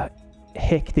kind of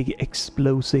hectic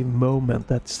explosive moment,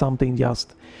 that's something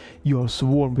just you're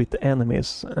swarmed with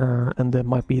enemies, and there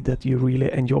might be that you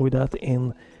really enjoy that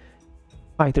in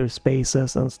tighter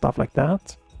spaces and stuff like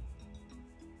that.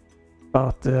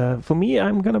 But for me,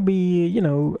 I'm gonna be, you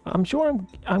know, I'm sure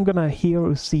I'm gonna hear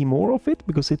or see more of it,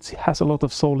 because it has a lot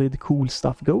of solid, cool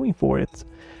stuff going for it.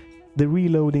 The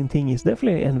reloading thing is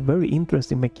definitely a very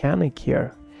interesting mechanic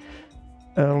here.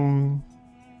 But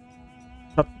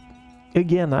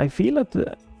again, I feel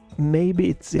that maybe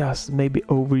it's just maybe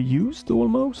overused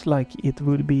almost. Like it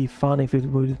would be fun if it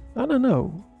would, I don't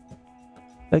know.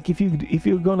 Like if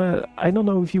you're gonna, I don't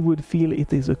know if you would feel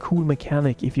it is a cool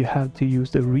mechanic if you have to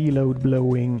use the reload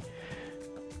blowing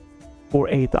for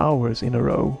 8 hours in a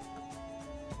row.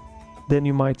 Then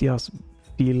you might just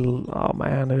feel, oh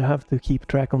man, I have to keep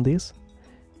track on this.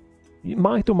 You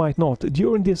might or might not.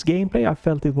 During this gameplay I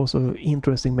felt it was an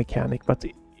interesting mechanic, but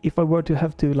if I were to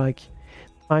have to like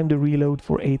time the reload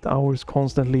for 8 hours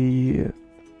constantly,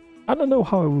 I don't know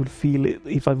how I would feel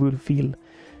if I would feel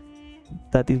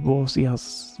that it was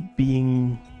just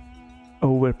being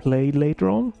overplayed later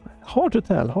on. Hard to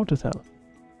tell, hard to tell.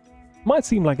 Might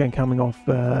seem like I'm coming off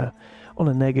on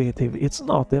a negative. It's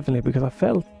not, definitely, because I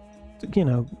felt, you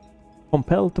know,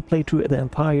 compelled to play through the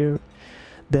entire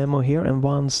demo here, and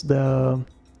once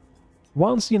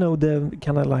you know, the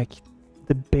kind of like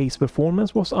the base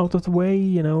performance was out of the way,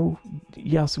 you know,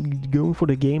 just going for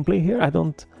the gameplay here,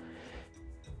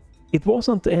 it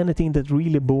wasn't anything that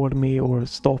really bored me or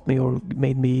stopped me or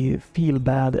made me feel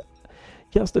bad.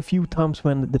 Just a few times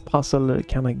when the puzzle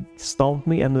kind of stumped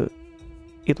me, and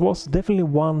it was definitely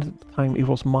one time it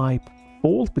was my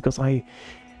fault, because I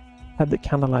had the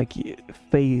kind of like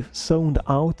zoned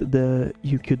out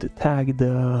you could tag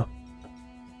the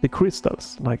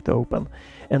crystals like to open,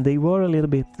 and they were a little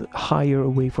bit higher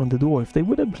away from the door. If they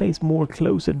would have placed more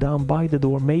closer down by the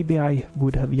door, maybe I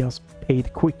would have just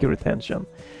paid quicker attention.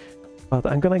 But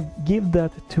I'm gonna give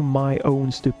that to my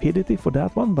own stupidity for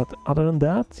that one. But other than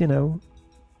that, you know,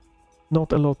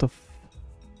 not a lot of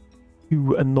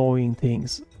too annoying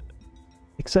things,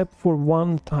 except for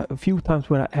a few times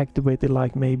where I activated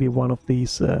like maybe one of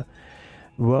these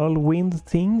whirlwind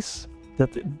things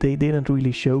that they didn't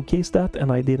really showcase that,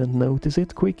 and I didn't notice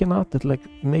it quick enough. That like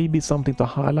maybe something to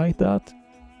highlight that.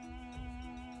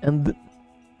 And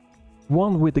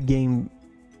one with the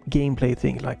gameplay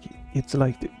thing, like it's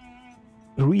like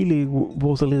really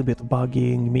was a little bit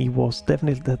bugging me was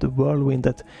definitely that the whirlwind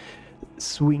that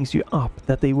swings you up,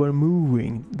 that they were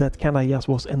moving, that kind of just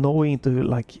was annoying to,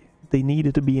 like, they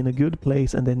needed to be in a good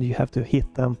place and then you have to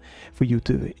hit them for you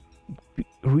to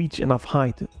reach enough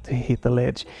height to hit the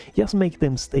ledge. Just make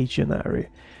them stationary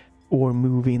or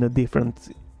move in a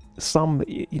different, some,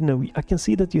 you know, I can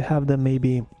see that you have them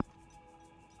maybe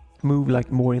move like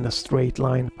more in a straight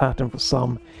line pattern for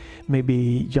some,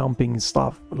 maybe jumping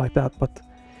stuff like that. But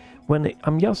when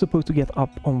I'm just supposed to get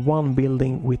up on one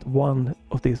building with one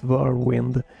of these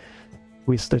whirlwind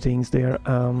twister things there,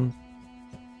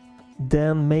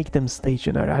 then make them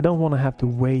stationary. I don't want to have to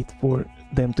wait for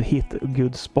them to hit a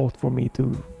good spot for me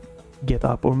to get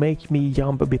up, or make me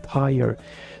jump a bit higher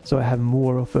so I have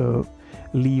more of a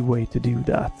leeway to do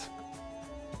that.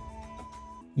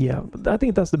 yeah, but I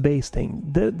think that's the base thing.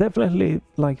 Definitely,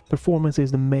 like, performance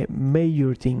is the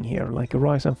major thing here. Like a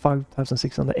Ryzen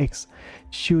 5600X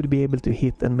should be able to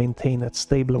hit and maintain at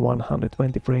stable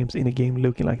 120 frames in a game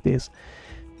looking like this.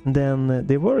 And then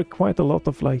there were quite a lot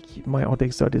of, like, my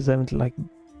RTX 3070, like,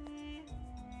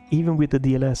 even with the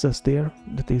DLSS there,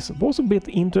 was a bit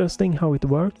interesting how it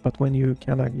worked, but when you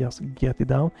kind of just get it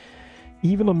down,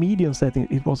 even on medium setting,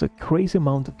 it was a crazy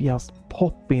amount of just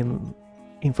popping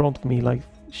in front of me, like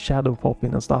shadow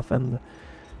popping and stuff, and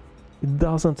it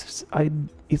doesn't,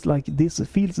 it's like this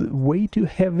feels way too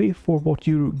heavy for what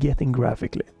you're getting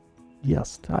graphically.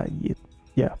 Just,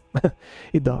 yeah,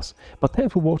 it does. But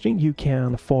thanks for watching. You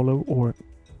can follow or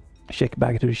check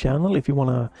back to the channel if you want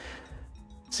to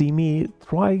see me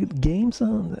try games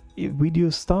and video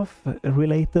stuff,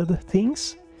 related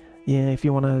things. Yeah, if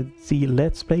you want to see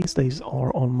Let's Plays, these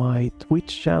are on my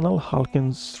Twitch channel,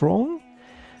 Hulken Strong.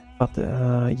 But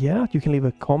yeah, you can leave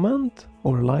a comment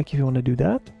or a like if you want to do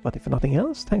that. But if nothing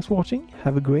else, thanks for watching,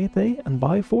 have a great day, and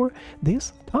bye for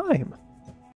this time.